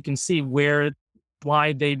 hopefully you can see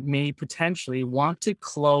why they may potentially want to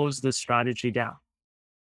close the strategy down.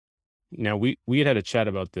 Now, we had a chat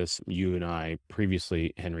about this, you and I,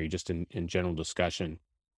 previously, Henry, just in general discussion.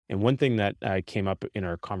 And one thing that came up in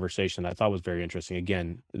our conversation that I thought was very interesting,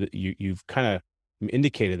 again, you've kind of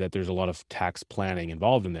indicated that there's a lot of tax planning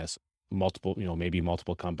involved in this, maybe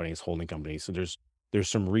multiple companies, holding companies. So there's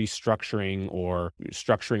some restructuring or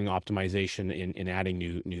structuring optimization in adding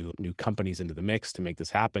new companies into the mix to make this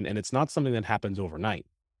happen. And it's not something that happens overnight.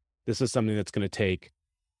 This is something that's going to take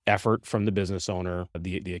effort from the business owner,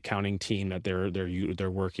 the accounting team that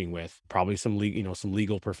they're working with, probably some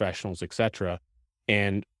legal professionals, et cetera,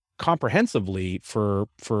 and comprehensively for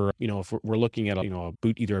if we're looking at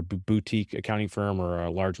either a boutique accounting firm or a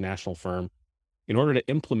large national firm, in order to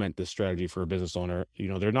implement this strategy for a business owner,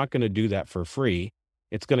 they're not going to do that for free.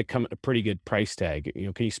 It's going to come at a pretty good price tag.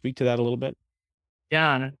 Can you speak to that a little bit?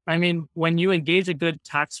 Yeah, I mean, when you engage a good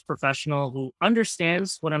tax professional who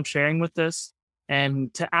understands what I'm sharing with this,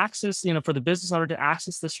 And to access, for the business owner to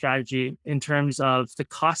access the strategy in terms of the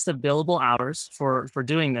cost of billable hours for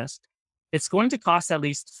doing this, it's going to cost at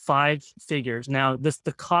least 5 figures. Now,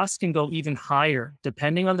 the cost can go even higher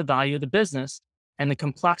depending on the value of the business and the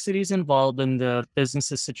complexities involved in the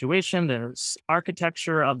business's situation, the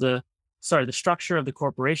architecture of the structure of the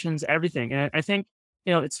corporations, everything. And I think,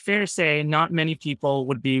 it's fair to say not many people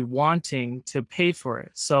would be wanting to pay for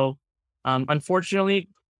it. So, unfortunately,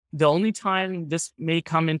 the only time this may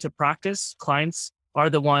come into practice, clients are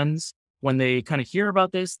the ones when they kind of hear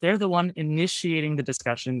about this, they're the one initiating the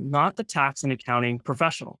discussion, not the tax and accounting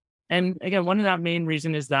professional. And again, one of that main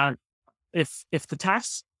reason is that if the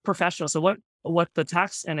tax professional, so what the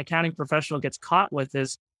tax and accounting professional gets caught with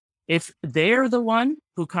is if they're the one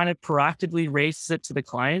who kind of proactively raises it to the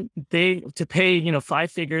client, to pay,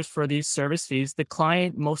 5 figures for these service fees, the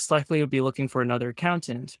client most likely would be looking for another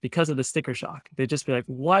accountant because of the sticker shock. They'd just be like,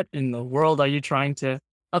 what in the world are you trying to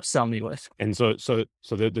upsell me with? And so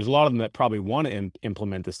there's a lot of them that probably want to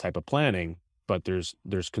implement this type of planning, but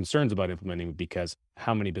there's concerns about implementing because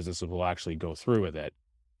how many businesses will actually go through with it.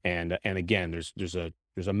 And again, there's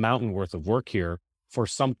a mountain worth of work here for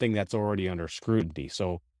something that's already under scrutiny.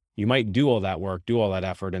 So you might do all that work, do all that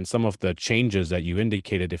effort, and some of the changes that you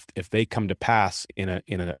indicated, if they come to pass in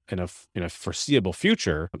a foreseeable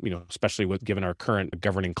future, especially given our current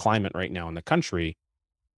governing climate right now in the country,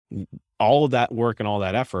 all of that work and all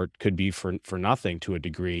that effort could be for nothing to a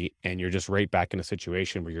degree, and you're just right back in a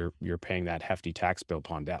situation where you're paying that hefty tax bill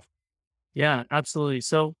upon death. Yeah, absolutely.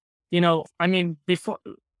 So, before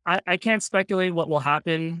I can't speculate what will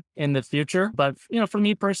happen in the future, but for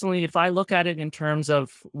me personally, if I look at it in terms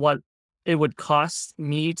of what it would cost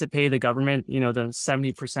me to pay the government, the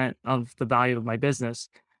 70% of the value of my business,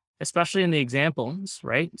 especially in the examples,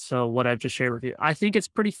 right? So what I've just shared with you, I think it's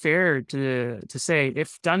pretty fair to say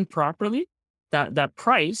if done properly, that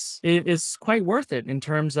price is quite worth it in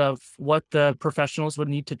terms of what the professionals would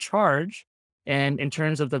need to charge. And in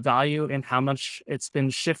terms of the value and how much it's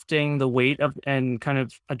been shifting the weight of and kind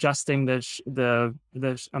of adjusting the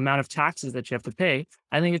amount of taxes that you have to pay,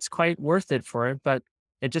 I think it's quite worth it for it. But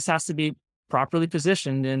it just has to be properly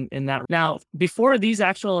positioned in that. Now, before these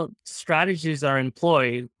actual strategies are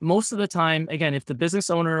employed, most of the time, again, if the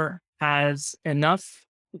business owner has enough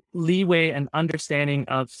leeway and understanding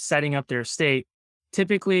of setting up their estate,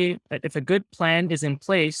 typically, if a good plan is in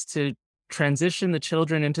place to transition the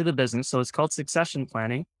children into the business, so it's called succession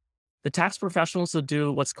planning, the tax professionals will do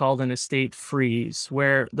what's called an estate freeze,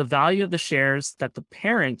 where the value of the shares that the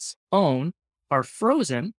parents own are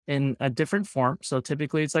frozen in a different form. So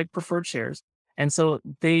typically it's like preferred shares. And so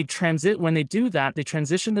when they do that, they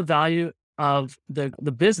transition the value of the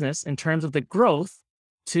business in terms of the growth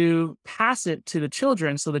to pass it to the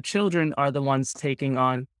children. So the children are the ones taking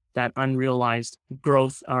on that unrealized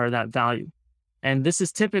growth or that value. And this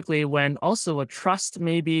is typically when also a trust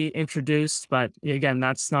may be introduced, but again,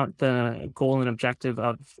 that's not the goal and objective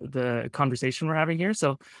of the conversation we're having here.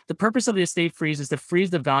 So the purpose of the estate freeze is to freeze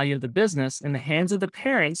the value of the business in the hands of the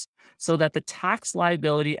parents so that the tax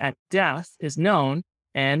liability at death is known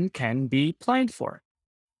and can be planned for.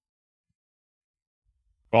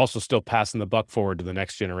 We're also still passing the buck forward to the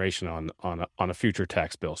next generation on a future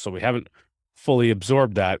tax bill. So we haven't fully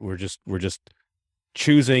absorbed that. We're just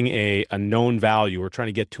choosing a known value. We're trying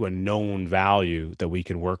to get to a known value that we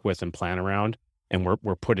can work with and plan around, and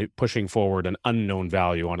we're pushing forward an unknown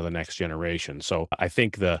value onto the next generation. So I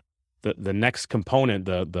think the next component,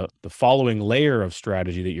 the following layer of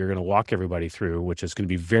strategy that you're going to walk everybody through, which is going to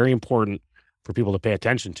be very important for people to pay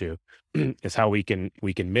attention to, is how we can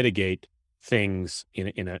mitigate things in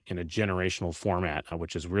a generational format,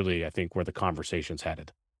 which is really, I think, where the conversation's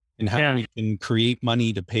headed. And how we can create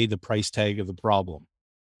money to pay the price tag of the problem.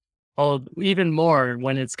 Oh, even more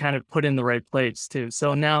when it's kind of put in the right place too.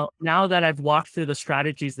 So now that I've walked through the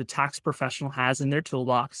strategies the tax professional has in their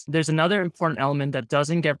toolbox, there's another important element that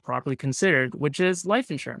doesn't get properly considered, which is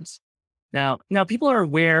life insurance. Now people are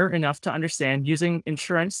aware enough to understand using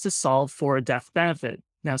insurance to solve for a death benefit.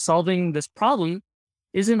 Now, solving this problem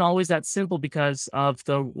isn't always that simple because of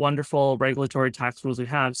the wonderful regulatory tax rules we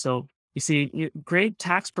have. So you see, great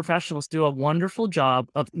tax professionals do a wonderful job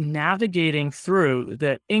of navigating through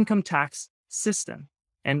the income tax system.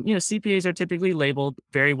 And, CPAs are typically labeled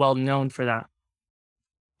very well known for that.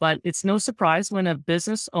 But it's no surprise when a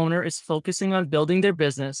business owner is focusing on building their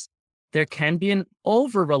business, there can be an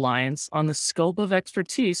over-reliance on the scope of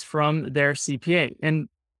expertise from their CPA. And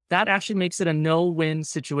that actually makes it a no-win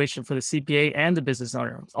situation for the CPA and the business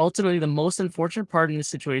owner. Ultimately, the most unfortunate part in this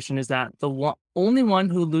situation is that the only one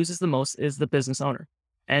who loses the most is the business owner.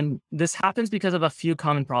 And this happens because of a few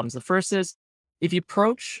common problems. The first is if you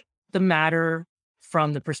approach the matter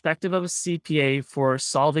from the perspective of a CPA for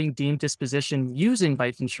solving deemed disposition using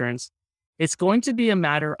life insurance, it's going to be a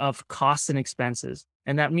matter of costs and expenses.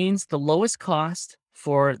 And that means the lowest cost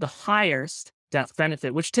for the highest death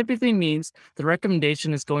benefit, which typically means the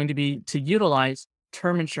recommendation is going to be to utilize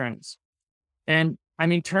term insurance. And I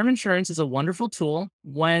mean, term insurance is a wonderful tool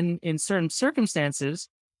when in certain circumstances,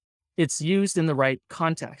 it's used in the right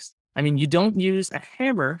context. I mean, you don't use a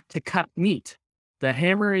hammer to cut meat. The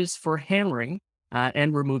hammer is for hammering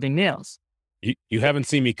and removing nails. You haven't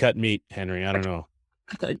seen me cut meat, Henry. I don't know.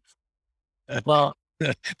 Well,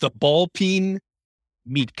 the ball peen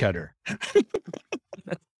meat cutter.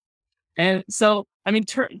 And so, I mean,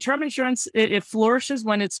 term insurance, it flourishes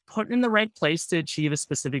when it's put in the right place to achieve a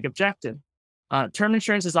specific objective. Term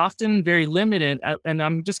insurance is often very limited, and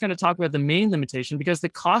I'm just going to talk about the main limitation because the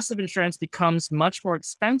cost of insurance becomes much more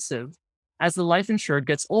expensive as the life insured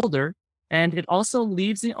gets older, and it also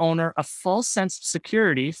leaves the owner a false sense of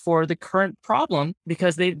security for the current problem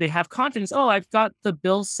because they have confidence, oh, I've got the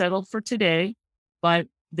bills settled for today, but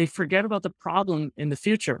they forget about the problem in the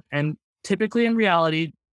future. And typically in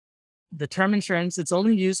reality, the term insurance, it's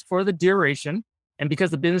only used for the duration. And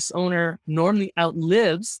because the business owner normally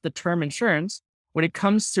outlives the term insurance, when it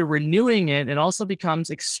comes to renewing it, it also becomes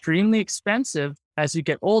extremely expensive as you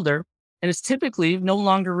get older, and it's typically no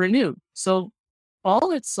longer renewed. So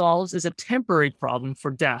all it solves is a temporary problem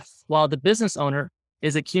for death, while the business owner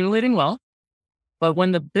is accumulating wealth. But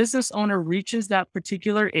when the business owner reaches that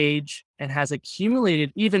particular age and has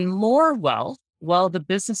accumulated even more wealth, well, the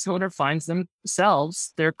business owner finds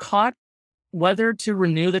themselves, they're caught whether to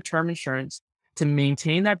renew the term insurance to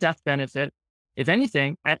maintain that death benefit, if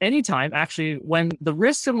anything, at any time, actually, when the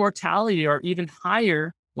risks of mortality are even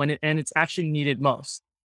higher and it's actually needed most.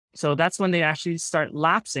 So that's when they actually start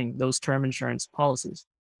lapsing those term insurance policies.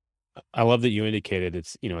 I love that you indicated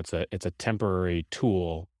it's a temporary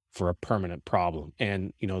tool for a permanent problem.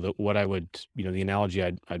 And the analogy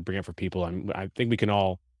I'd bring up for people, I think we can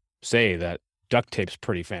all say that duct tape's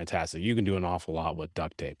pretty fantastic. You can do an awful lot with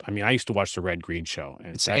duct tape. I mean, I used to watch the Red Green Show,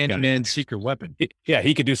 and it's Ant-Man's secret weapon.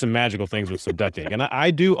 He could do some magical things with some duct tape, and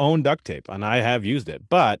I do own duct tape, and I have used it.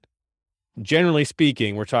 But generally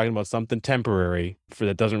speaking, we're talking about something temporary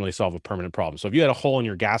that doesn't really solve a permanent problem. So if you had a hole in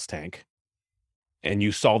your gas tank and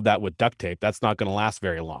you solved that with duct tape, that's not going to last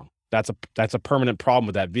very long. That's a permanent problem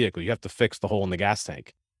with that vehicle. You have to fix the hole in the gas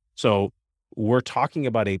tank. So we're talking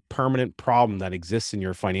about a permanent problem that exists in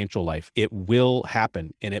your financial life. It will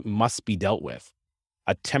happen and it must be dealt with.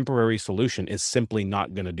 A temporary solution is simply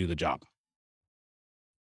not going to do the job.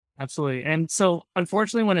 Absolutely. And so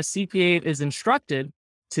unfortunately, when a CPA is instructed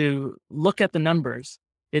to look at the numbers,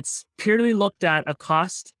 it's purely looked at a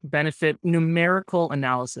cost benefit numerical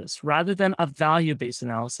analysis rather than a value-based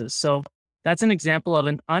analysis. So that's an example of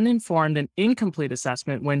an uninformed and incomplete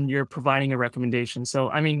assessment when you're providing a recommendation. So,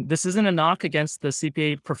 I mean, this isn't a knock against the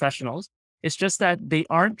CPA professionals. It's just that they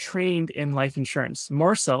aren't trained in life insurance.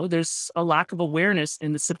 More so, there's a lack of awareness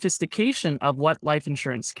in the sophistication of what life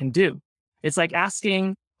insurance can do. It's like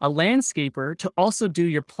asking a landscaper to also do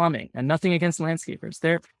your plumbing, and nothing against landscapers.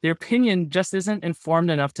 Their opinion just isn't informed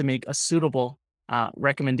enough to make a suitable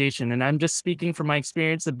recommendation. And I'm just speaking from my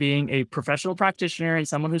experience of being a professional practitioner and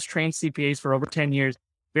someone who's trained CPAs for over 10 years.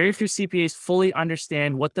 Very few CPAs fully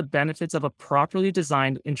understand what the benefits of a properly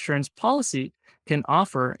designed insurance policy can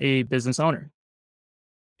offer a business owner.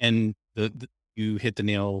 And you hit the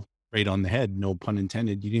nail right on the head, no pun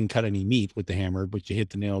intended. You didn't cut any meat with the hammer, but you hit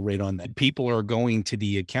the nail right on that. People are going to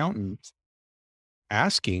the accountant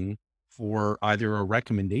asking for either a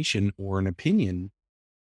recommendation or an opinion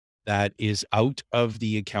that is out of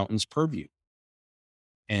the accountant's purview.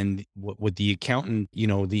 And what the accountant,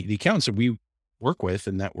 the accountants that we work with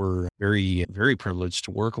and that we're very, very privileged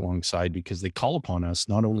to work alongside, because they call upon us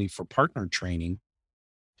not only for partner training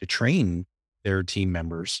to train their team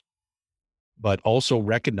members, but also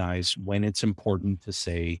recognize when it's important to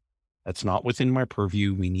say, that's not within my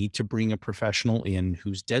purview. We need to bring a professional in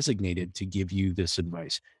who's designated to give you this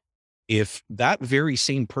advice. If that very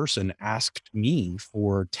same person asked me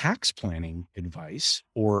for tax planning advice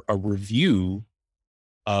or a review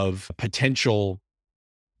of potential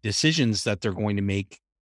decisions that they're going to make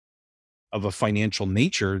of a financial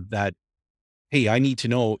nature that, hey, I need to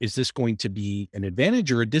know, is this going to be an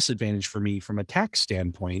advantage or a disadvantage for me from a tax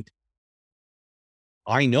standpoint?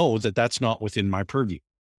 I know that that's not within my purview.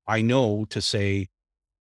 I know to say,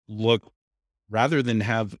 look, rather than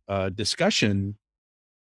have a discussion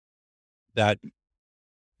that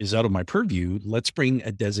is out of my purview, let's bring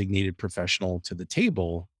a designated professional to the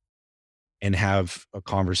table and have a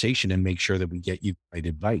conversation and make sure that we get you the right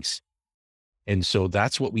advice. And so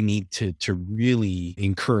that's what we need to really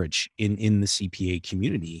encourage in the CPA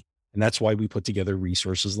community. And that's why we put together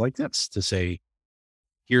resources like this to say,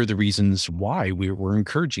 here are the reasons why we're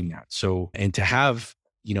encouraging that. So, and to have,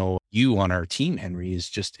 you on our team, Henry, is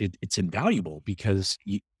just, it's invaluable because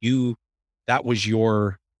you that was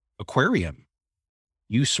your aquarium.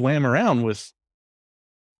 You swam around with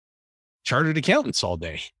chartered accountants all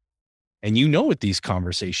day, and what these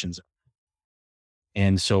conversations are.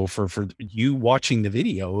 And so for you watching the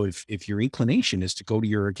video, if your inclination is to go to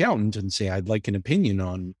your accountant and say, I'd like an opinion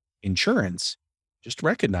on insurance, just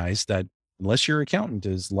recognize that unless your accountant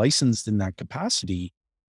is licensed in that capacity,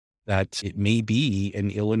 that it may be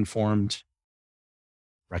an ill-informed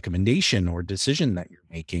recommendation or decision that you're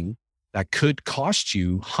making that could cost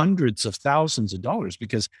you hundreds of thousands of dollars.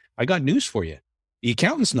 Because I got news for you. The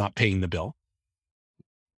accountant's not paying the bill.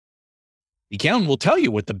 The accountant will tell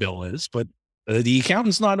you what the bill is, but the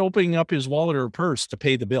accountant's not opening up his wallet or purse to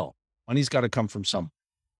pay the bill. Money's got to come from somewhere.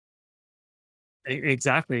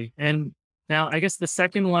 Exactly. And now I guess the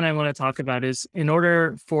second one I want to talk about is, in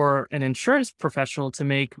order for an insurance professional to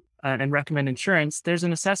make and recommend insurance, there's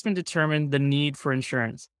an assessment to determine the need for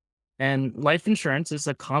insurance. And life insurance is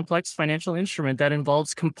a complex financial instrument that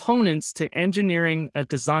involves components to engineering a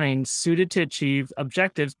design suited to achieve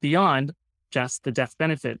objectives beyond just the death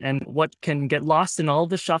benefit. And what can get lost in all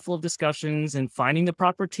the shuffle of discussions and finding the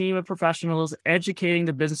proper team of professionals, educating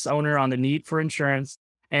the business owner on the need for insurance,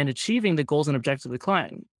 and achieving the goals and objectives of the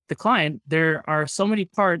client, there are so many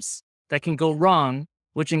parts that can go wrong,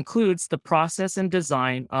 which includes the process and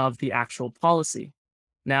design of the actual policy.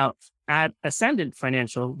 Now, at Ascendant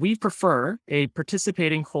Financial, we prefer a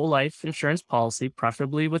participating whole life insurance policy,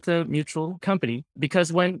 preferably with a mutual company,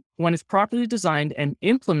 because when it's properly designed and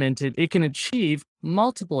implemented, it can achieve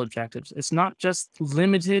multiple objectives. It's not just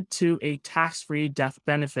limited to a tax-free death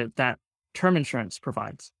benefit that term insurance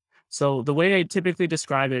provides. So the way I typically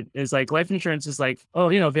describe it is like life insurance is like,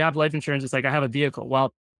 if you have life insurance, it's like I have a vehicle.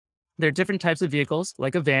 Well, there are different types of vehicles,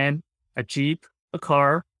 like a van, a Jeep, a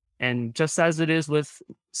car, and just as it is with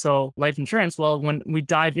life insurance, well, when we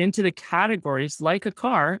dive into the categories like a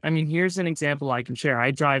car, here's an example I can share.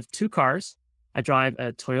 I drive two cars. I drive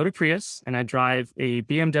a Toyota Prius and I drive a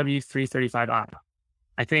BMW 335i.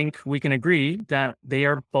 I think we can agree that they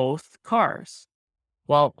are both cars.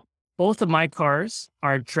 Well, both of my cars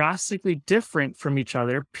are drastically different from each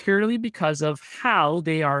other purely because of how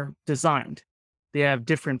they are designed. They have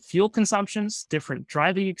different fuel consumptions, different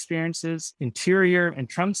driving experiences, interior and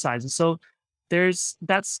trunk sizes. So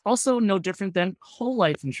that's also no different than whole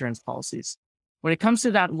life insurance policies. When it comes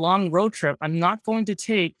to that long road trip, I'm not going to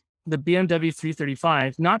take the BMW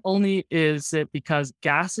 335. Not only is it because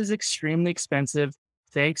gas is extremely expensive,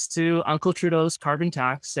 thanks to Uncle Trudeau's carbon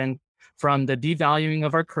tax and from the devaluing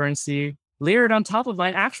of our currency, layered on top of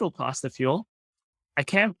my actual cost of fuel, I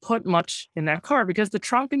can't put much in that car because the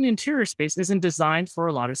trunk and the interior space isn't designed for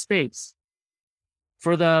a lot of space.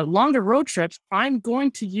 For the longer road trips, I'm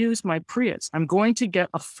going to use my Prius. I'm going to get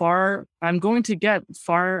a farther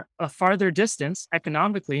distance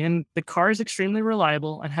economically, and the car is extremely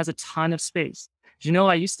reliable and has a ton of space.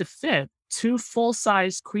 I used to fit 2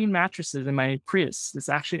 full-size queen mattresses in my Prius.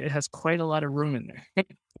 It has quite a lot of room in there.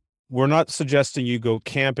 We're not suggesting you go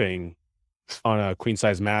camping on a queen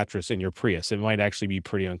size mattress in your Prius. It might actually be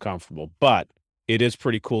pretty uncomfortable, but it is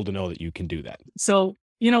pretty cool to know that you can do that. So,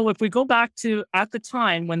 if we go back to at the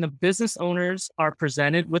time when the business owners are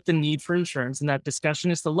presented with the need for insurance, and that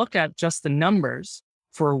discussion is to look at just the numbers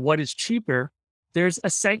for what is cheaper, there's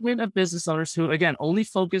a segment of business owners who, again, only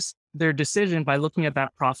focus their decision by looking at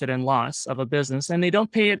that profit and loss of a business, and they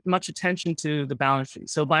don't pay much attention to the balance sheet.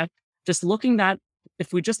 So by just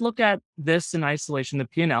if we just look at this in isolation, the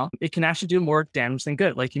P&L, it can actually do more damage than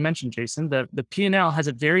good. Like you mentioned, Jason, the P&L has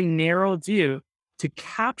a very narrow view to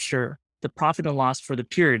capture the profit and loss for the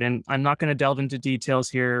period. And I'm not going to delve into details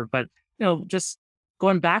here, but just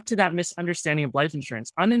going back to that misunderstanding of life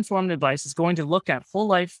insurance, uninformed advice is going to look at whole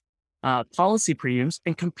life policy premiums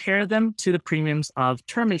and compare them to the premiums of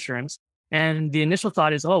term insurance. And the initial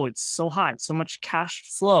thought is, it's so high, so much cash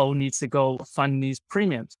flow needs to go fund these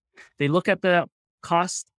premiums. They look at the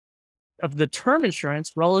cost of the term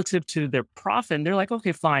insurance relative to their profit, and they're like,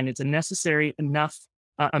 okay, fine, it's a necessary enough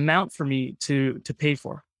amount for me to pay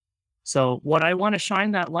for. So what I want to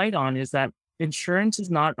shine that light on is that insurance is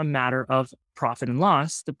not a matter of profit and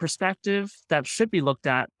loss. The perspective that should be looked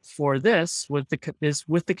at for this is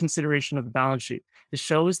with the consideration of the balance sheet. It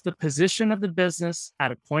shows the position of the business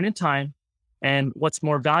at a point in time. And what's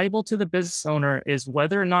more valuable to the business owner is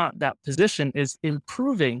whether or not that position is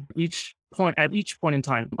improving each each point in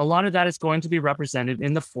time. A lot of that is going to be represented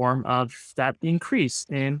in the form of that increase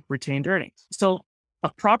in retained earnings. So a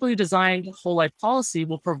properly designed whole life policy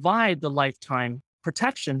will provide the lifetime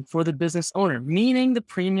protection for the business owner, meaning the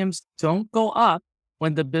premiums don't go up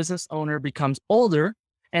when the business owner becomes older,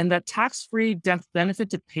 and that tax-free death benefit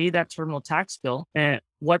to pay that terminal tax bill and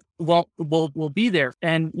what will be there.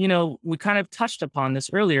 And, we kind of touched upon this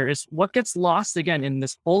earlier, is what gets lost again in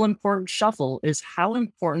this whole important shuffle is how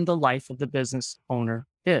important the life of the business owner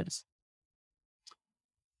is.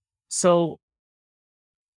 So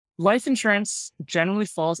life insurance generally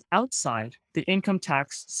falls outside the income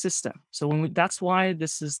tax system. So that's why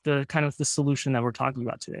this is the kind of the solution that we're talking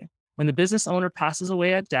about today. When the business owner passes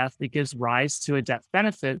away at death, it gives rise to a death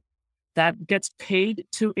benefit that gets paid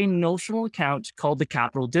to a notional account called the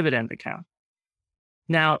capital dividend account.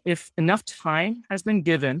 Now, if enough time has been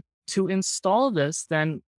given to install this,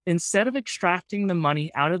 then instead of extracting the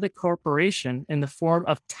money out of the corporation in the form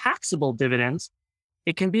of taxable dividends,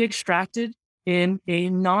 it can be extracted in a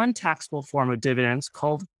non-taxable form of dividends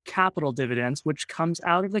called capital dividends, which comes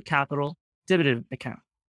out of the capital dividend account.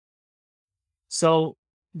 So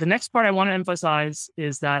the next part I want to emphasize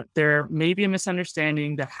is that there may be a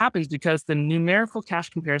misunderstanding that happens because the numerical cash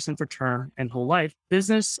comparison for term and whole life,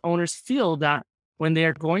 business owners feel that when they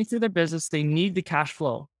are going through their business, they need the cash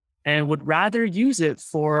flow and would rather use it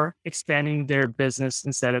for expanding their business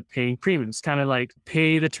instead of paying premiums, kind of like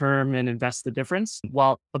pay the term and invest the difference.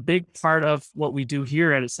 While a big part of what we do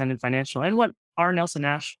here at Ascendant Financial and what R. Nelson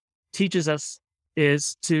Nash teaches us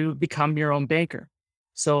is to become your own banker.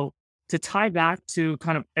 So to tie back to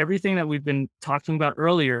kind of everything that we've been talking about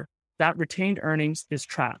earlier, that retained earnings is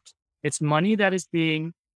trapped. It's money that is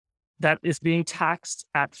being taxed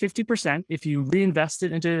at 50% if you reinvest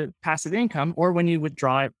it into passive income or when you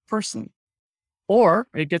withdraw it personally. Or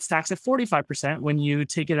it gets taxed at 45% when you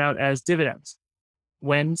take it out as dividends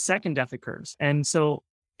when second death occurs. And so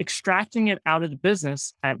extracting it out of the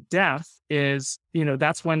business at death is,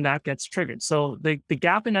 that's when that gets triggered. So the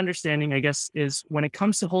gap in understanding, I guess, is when it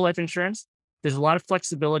comes to whole life insurance, there's a lot of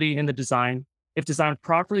flexibility in the design. If designed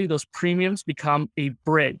properly, those premiums become a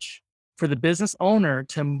bridge for the business owner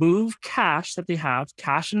to move cash that they have,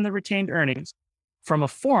 cash in the retained earnings, from a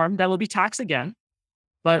form that will be taxed again,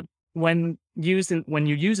 but when you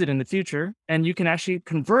use it in the future, and you can actually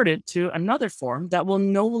convert it to another form that will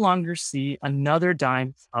no longer see another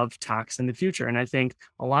dime of tax in the future. And I think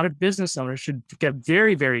a lot of business owners should get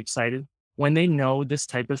very, very excited when they know this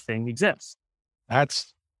type of thing exists.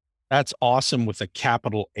 That's awesome with a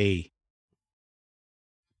capital A.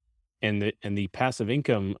 And the passive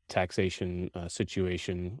income taxation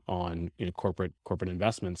situation on corporate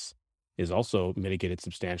investments is also mitigated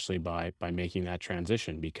substantially by making that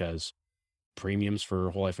transition, because premiums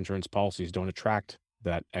for whole life insurance policies don't attract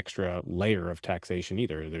that extra layer of taxation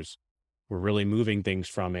either. We're really moving things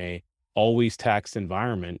from a always taxed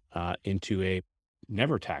environment into a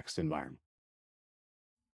never taxed environment.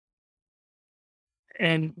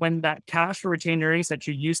 And when that cash or retained earnings that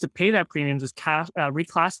you use to pay that premiums is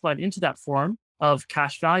reclassified into that form of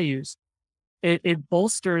cash values, it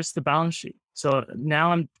bolsters the balance sheet. So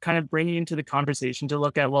now I'm kind of bringing into the conversation to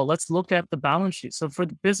look at, let's look at the balance sheet. So for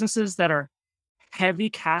the businesses that are heavy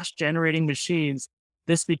cash generating machines,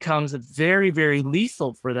 this becomes very, very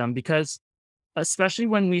lethal for them, because especially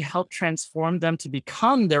when we help transform them to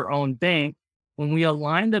become their own bank, when we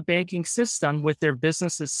align the banking system with their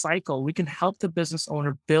business's cycle, we can help the business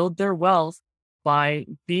owner build their wealth by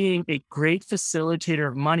being a great facilitator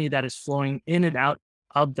of money that is flowing in and out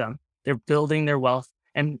of them. They're building their wealth.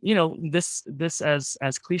 And, this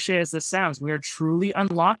as cliche as this sounds, we are truly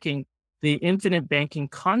unlocking the infinite banking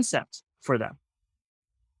concept for them.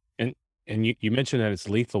 And you mentioned that it's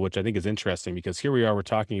lethal, which I think is interesting, because here we are, we're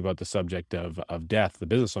talking about the subject of death, the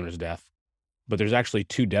business owner's death, but there's actually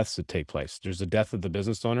two deaths that take place. There's the death of the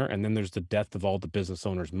business owner, and then there's the death of all the business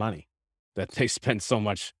owner's money that they spend so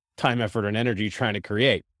much time, effort, and energy trying to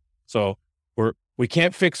create. So we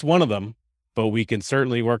can't fix one of them, but we can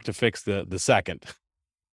certainly work to fix the second.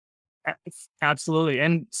 Absolutely.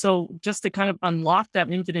 And so just to kind of unlock that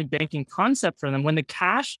infinite banking concept for them, when the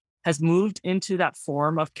cash has moved into that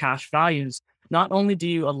form of cash values, not only do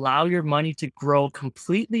you allow your money to grow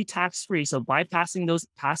completely tax-free, so bypassing those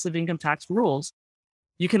passive income tax rules,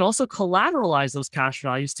 you can also collateralize those cash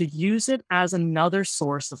values to use it as another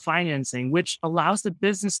source of financing, which allows the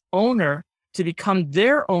business owner to become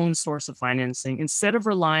their own source of financing instead of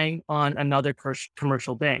relying on another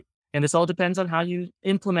commercial bank. And this all depends on how you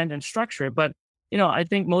implement and structure it. But, I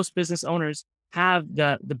think most business owners have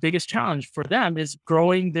the biggest challenge for them is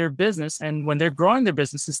growing their business. And when they're growing their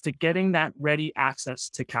businesses, to getting that ready access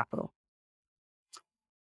to capital.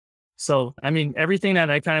 So, I mean, everything that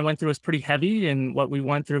I kind of went through was pretty heavy in what we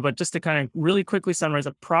went through, but just to kind of really quickly summarize,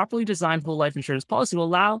 a properly designed whole life insurance policy will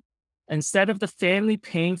allow, instead of the family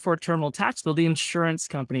paying for a terminal tax bill, the insurance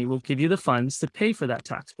company will give you the funds to pay for that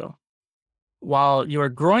tax bill. While you are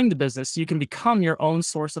growing the business, you can become your own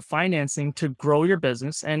source of financing to grow your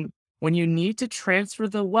business. And when you need to transfer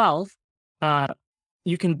the wealth,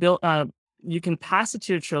 you can pass it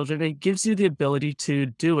to your children. It gives you the ability to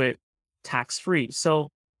do it tax-free. So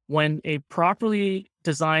when a properly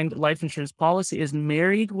designed life insurance policy is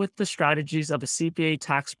married with the strategies of a CPA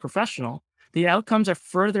tax professional, the outcomes are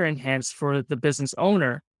further enhanced for the business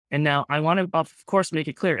owner. And now I want to, of course, make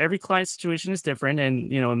it clear, every client situation is different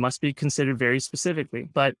and, it must be considered very specifically.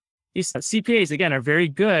 But these CPAs, again, are very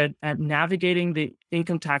good at navigating the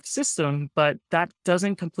income tax system, but that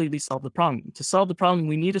doesn't completely solve the problem. To solve the problem,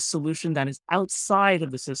 we need a solution that is outside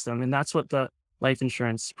of the system. And that's what the life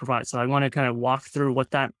insurance provides. So I want to kind of walk through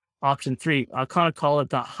what that option 3, I'll kind of call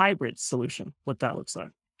it the hybrid solution, what that looks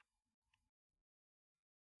like.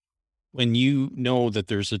 When you know that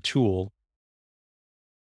there's a tool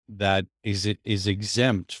that is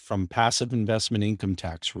exempt from passive investment income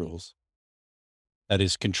tax rules, that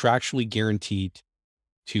is contractually guaranteed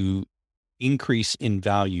to increase in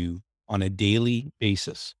value on a daily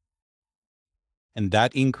basis, and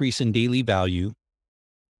that increase in daily value,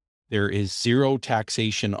 there is zero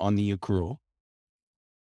taxation on the accrual,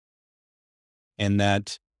 and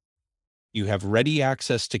that you have ready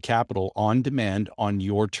access to capital on demand on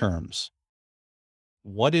your terms.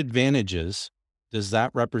 What advantages does that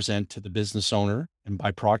represent to the business owner, and by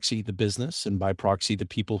proxy, the business, and by proxy, the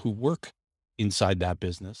people who work inside that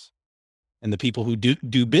business and the people who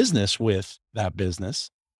do business with that business?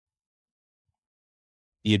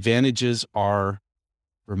 The advantages are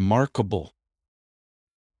remarkable.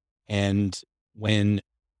 And when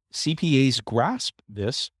CPAs grasp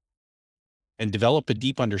this and develop a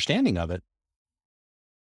deep understanding of it,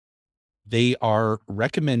 they are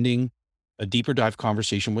recommending a deeper dive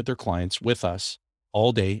conversation with their clients, with us,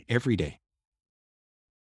 all day, every day,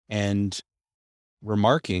 and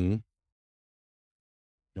remarking,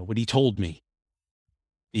 nobody told me.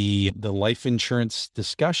 The life insurance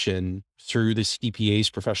discussion through the CPA's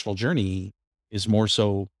professional journey is more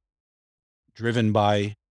so driven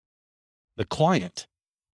by the client.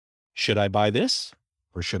 Should I buy this,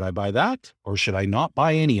 or should I buy that, or should I not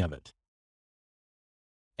buy any of it?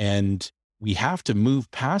 And we have to move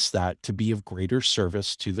past that to be of greater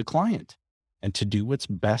service to the client and to do what's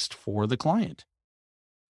best for the client.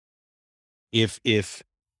 If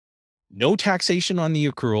no taxation on the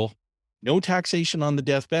accrual, no taxation on the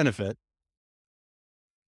death benefit,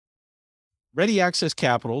 ready access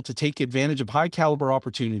capital to take advantage of high caliber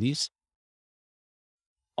opportunities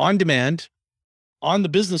on demand, on the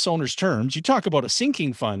business owner's terms. You talk about a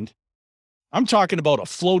sinking fund. I'm talking about a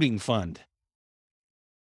floating fund.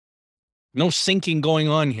 No sinking going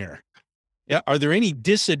on here. Yeah. Are there any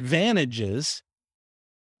disadvantages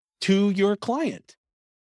to your client?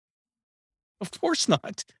 Of course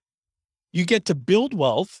not. You get to build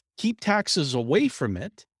wealth, keep taxes away from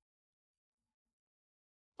it.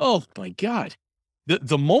 Oh my God.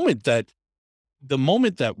 The moment that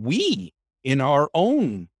we, in our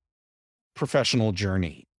own professional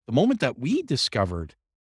journey, the moment that we discovered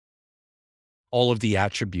all of the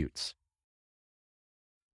attributes,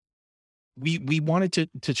 we wanted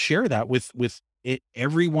to share that with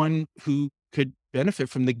everyone who could benefit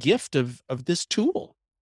from the gift of this tool.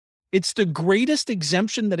 It's the greatest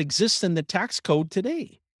exemption that exists in the tax code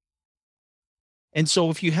today. And so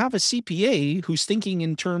if you have a CPA who's thinking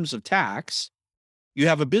in terms of tax, you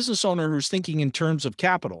have a business owner who's thinking in terms of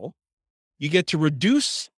capital, you get to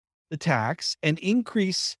reduce the tax and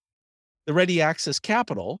increase the ready access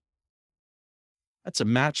capital. That's a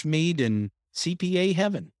match made in CPA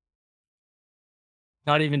heaven.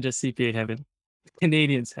 Not even just CPA heaven,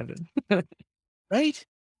 Canadians heaven. Right?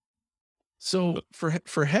 So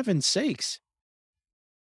for heaven's sakes,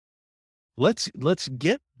 let's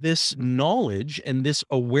get this knowledge and this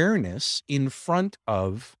awareness in front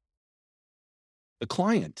of the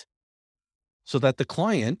client, so that the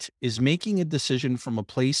client is making a decision from a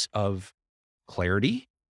place of clarity,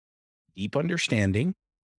 deep understanding,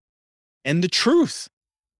 and the truth.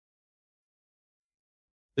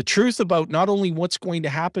 The truth about not only what's going to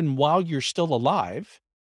happen while you're still alive,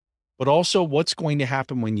 but also what's going to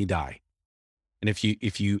happen when you die. And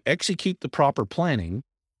if you execute the proper planning,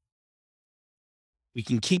 we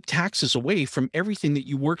can keep taxes away from everything that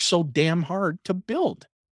you work so damn hard to build.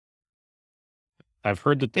 I've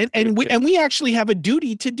heard that. And we actually have a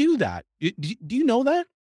duty to do that. Do you know that?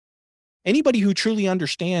 Anybody who truly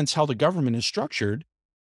understands how the government is structured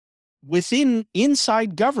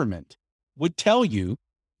inside government would tell you,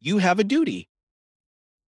 you have a duty.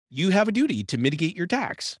 You have a duty to mitigate your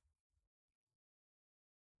tax.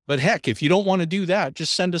 But heck, if you don't want to do that,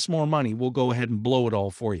 just send us more money. We'll go ahead and blow it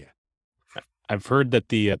all for you. I've heard that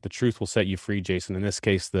the truth will set you free, Jason. In this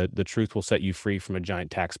case, the truth will set you free from a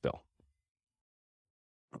giant tax bill.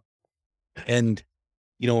 And,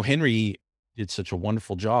 Henry did such a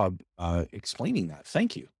wonderful job explaining that.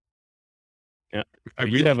 Thank you. Yeah.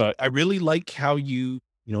 I really like how you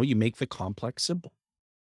make the complex simple.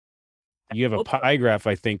 You have a pie graph,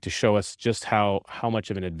 I think, to show us just how much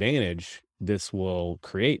of an advantage this will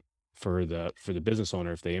create for the business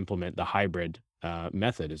owner if they implement the hybrid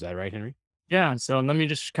method. Is that right, Henry? Yeah. So let me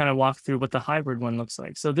just kind of walk through what the hybrid one looks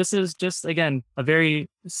like. So this is just, again, a very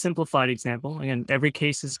simplified example. Again, every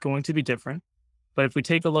case is going to be different. But if we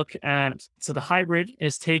take a look at, so the hybrid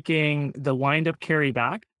is taking the wind up carry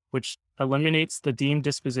back, which eliminates the deemed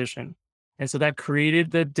disposition. And so that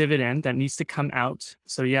created the dividend that needs to come out.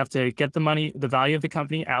 So you have to get the money, the value of the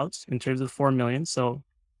company out in terms of 4 million. So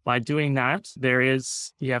by doing that,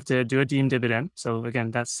 you have to do a deemed dividend. So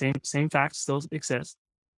again, that same fact still exists.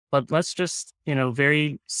 But let's just,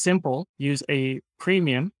 very simple, use a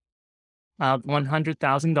premium of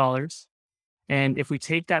 $100,000. And if we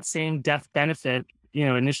take that same death benefit,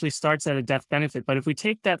 initially starts at a death benefit, but if we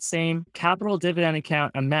take that same capital dividend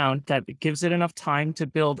account amount that gives it enough time to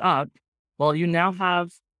build up, well, you now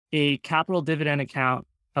have a capital dividend account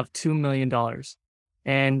of $2 million.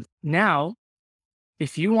 And now,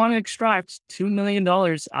 if you want to extract $2 million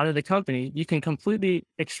out of the company, you can completely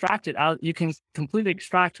extract it out. You can completely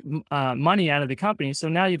extract money out of the company. So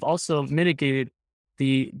now you've also mitigated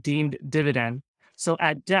the deemed dividend. So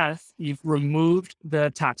at death, you've removed the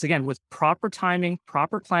tax. Again, with proper timing,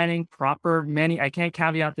 proper planning, I can't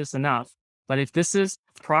caveat this enough, but if this is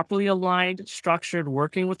properly aligned, structured,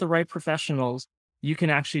 working with the right professionals, you can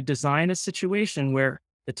actually design a situation where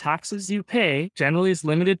the taxes you pay generally is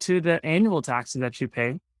limited to the annual taxes that you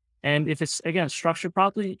pay. And if it's, again, structured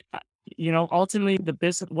properly, ultimately the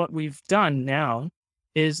business, what we've done now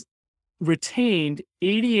is retained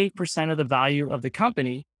 88% of the value of the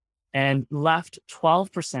company and left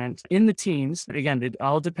 12% in the teens. Again, it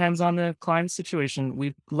all depends on the client situation.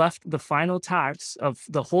 We've left the final tax of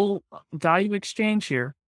the whole value exchange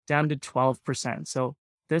here down to 12%. So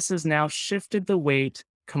this has now shifted the weight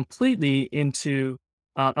completely into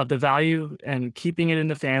of the value and keeping it in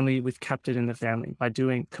the family. We've kept it in the family by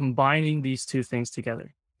combining these two things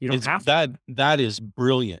together. You don't have to. That is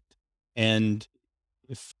brilliant. And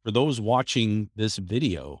for those watching this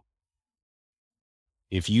video,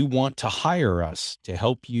 if you want to hire us to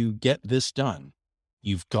help you get this done,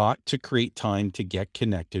 you've got to create time to get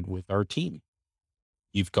connected with our team.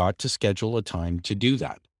 You've got to schedule a time to do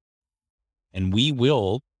that. And we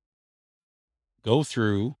will go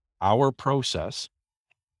through our process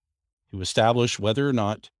to establish whether or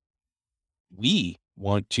not we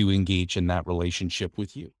want to engage in that relationship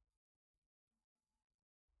with you.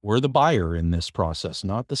 We're the buyer in this process,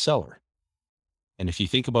 not the seller. And if you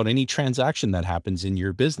think about any transaction that happens in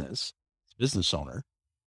your business owner,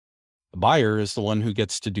 the buyer is the one who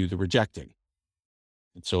gets to do the rejecting.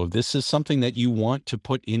 And so if this is something that you want to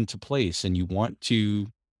put into place and you want to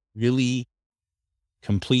really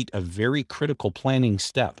complete a very critical planning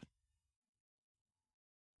step,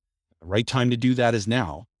 the right time to do that is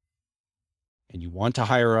now. And you want to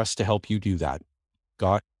hire us to help you do that,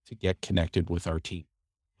 got to get connected with our team.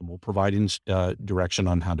 And we'll provide direction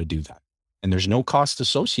on how to do that. And there's no cost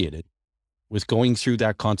associated with going through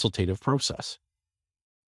that consultative process.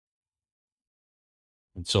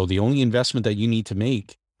 And so the only investment that you need to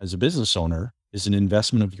make as a business owner is an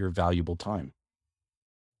investment of your valuable time.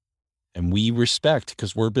 And we respect,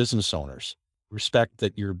 because we're business owners, respect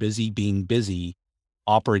that you're busy being busy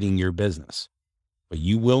operating your business, but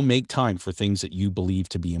you will make time for things that you believe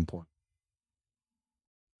to be important.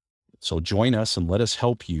 So join us and let us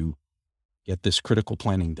help you get this critical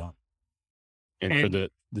planning done. And for the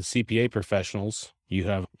CPA professionals, you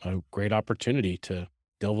have a great opportunity to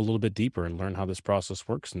delve a little bit deeper and learn how this process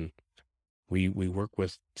works. And we work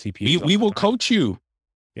with CPAs. We will coach you.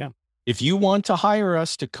 Yeah. If you want to hire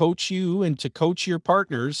us to coach you and to coach your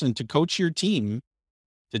partners and to coach your team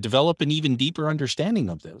to develop an even deeper understanding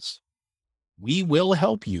of this, we will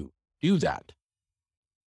help you do that.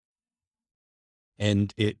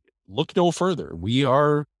 And look no further. We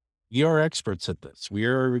are experts at this. We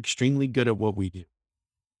are extremely good at what we do.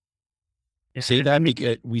 We say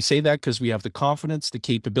that because we have the confidence, the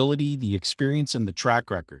capability, the experience, and the track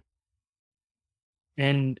record.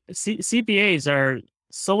 And CPAs are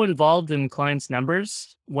so involved in clients'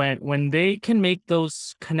 numbers, when they can make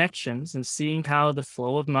those connections and seeing how the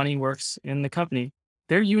flow of money works in the company,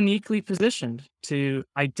 they're uniquely positioned to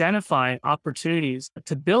identify opportunities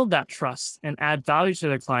to build that trust and add value to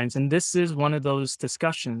their clients. And this is one of those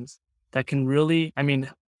discussions that can really, I mean,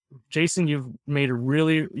 Jason, you made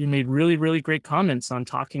really, really great comments on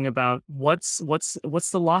talking about what's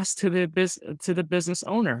the loss to the business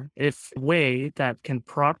owner if way that can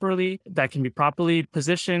be properly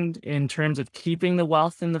positioned in terms of keeping the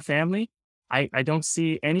wealth in the family. I don't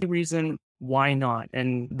see any reason why not.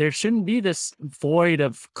 And there shouldn't be this void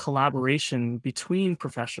of collaboration between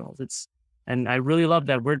professionals. And I really love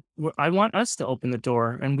that I want us to open the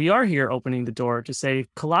door, and we are here opening the door to say,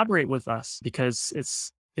 collaborate with us, because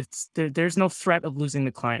there's no threat of losing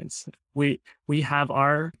the clients. We have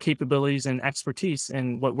our capabilities and expertise,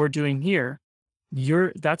 and what we're doing here,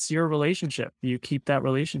 that's your relationship. You keep that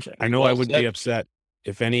relationship. I know I would be upset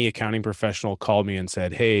if any accounting professional called me and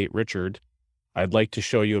said, "Hey, Richard, I'd like to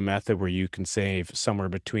show you a method where you can save somewhere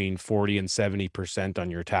between 40 and 70% on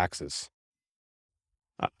your taxes."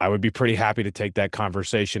 I would be pretty happy to take that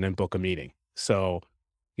conversation and book a meeting. So,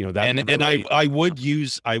 that I would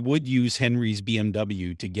use Henry's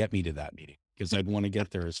BMW to get me to that meeting, because I'd want to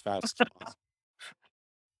get there as fast as possible.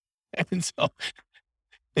 And so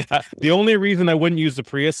the only reason I wouldn't use the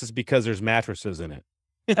Prius is because there's mattresses in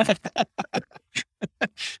it.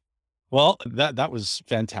 Well, that was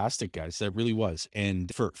fantastic, guys. That really was.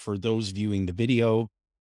 And for those viewing the video,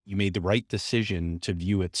 you made the right decision to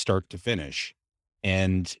view it start to finish.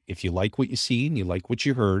 And if you like what you see and you like what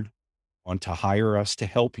you heard, want to hire us to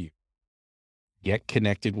help you, get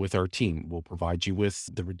connected with our team. We'll provide you with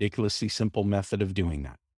the ridiculously simple method of doing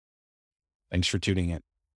that. Thanks for tuning in.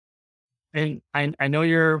 And I know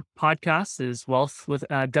your podcast is Wealth with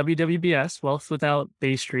WWBS, Wealth Without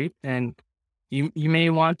Bay Street, and you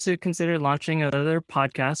may want to consider launching another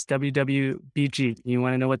podcast, WWBG. You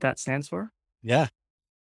want to know what that stands for? Yeah.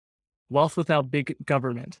 Wealth Without Big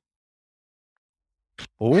Government.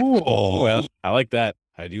 Oh, well, I like that.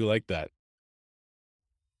 I do like that.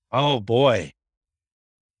 Oh boy.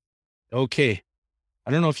 Okay.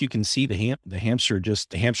 I don't know if you can see the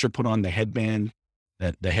hamster put on the headband,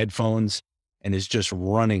 the headphones, and is just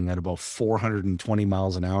running at about 420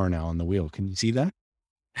 miles an hour now on the wheel. Can you see that?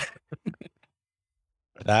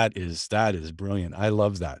 That is brilliant. I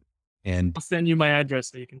love that. And I'll send you my address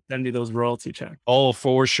so you can send me those royalty checks. Oh,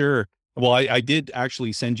 for sure. Well, I did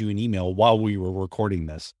actually send you an email while we were recording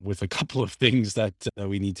this with a couple of things that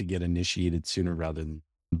we need to get initiated sooner rather than.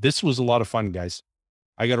 This was a lot of fun, guys.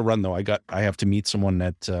 I got to run though. I have to meet someone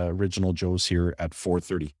at Original Joe's here at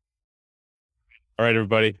 4:30. All right,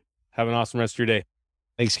 everybody. Have an awesome rest of your day.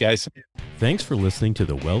 Thanks, guys. Thanks for listening to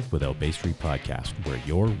the Wealth Without Bay Street podcast, where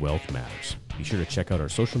your wealth matters. Be sure to check out our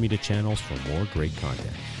social media channels for more great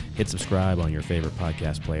content. Hit subscribe on your favorite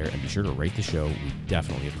podcast player and be sure to rate the show. We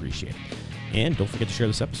definitely appreciate it. And don't forget to share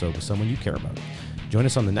this episode with someone you care about. Join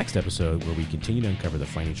us on the next episode where we continue to uncover the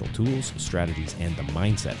financial tools, strategies, and the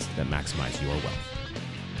mindsets that maximize your wealth.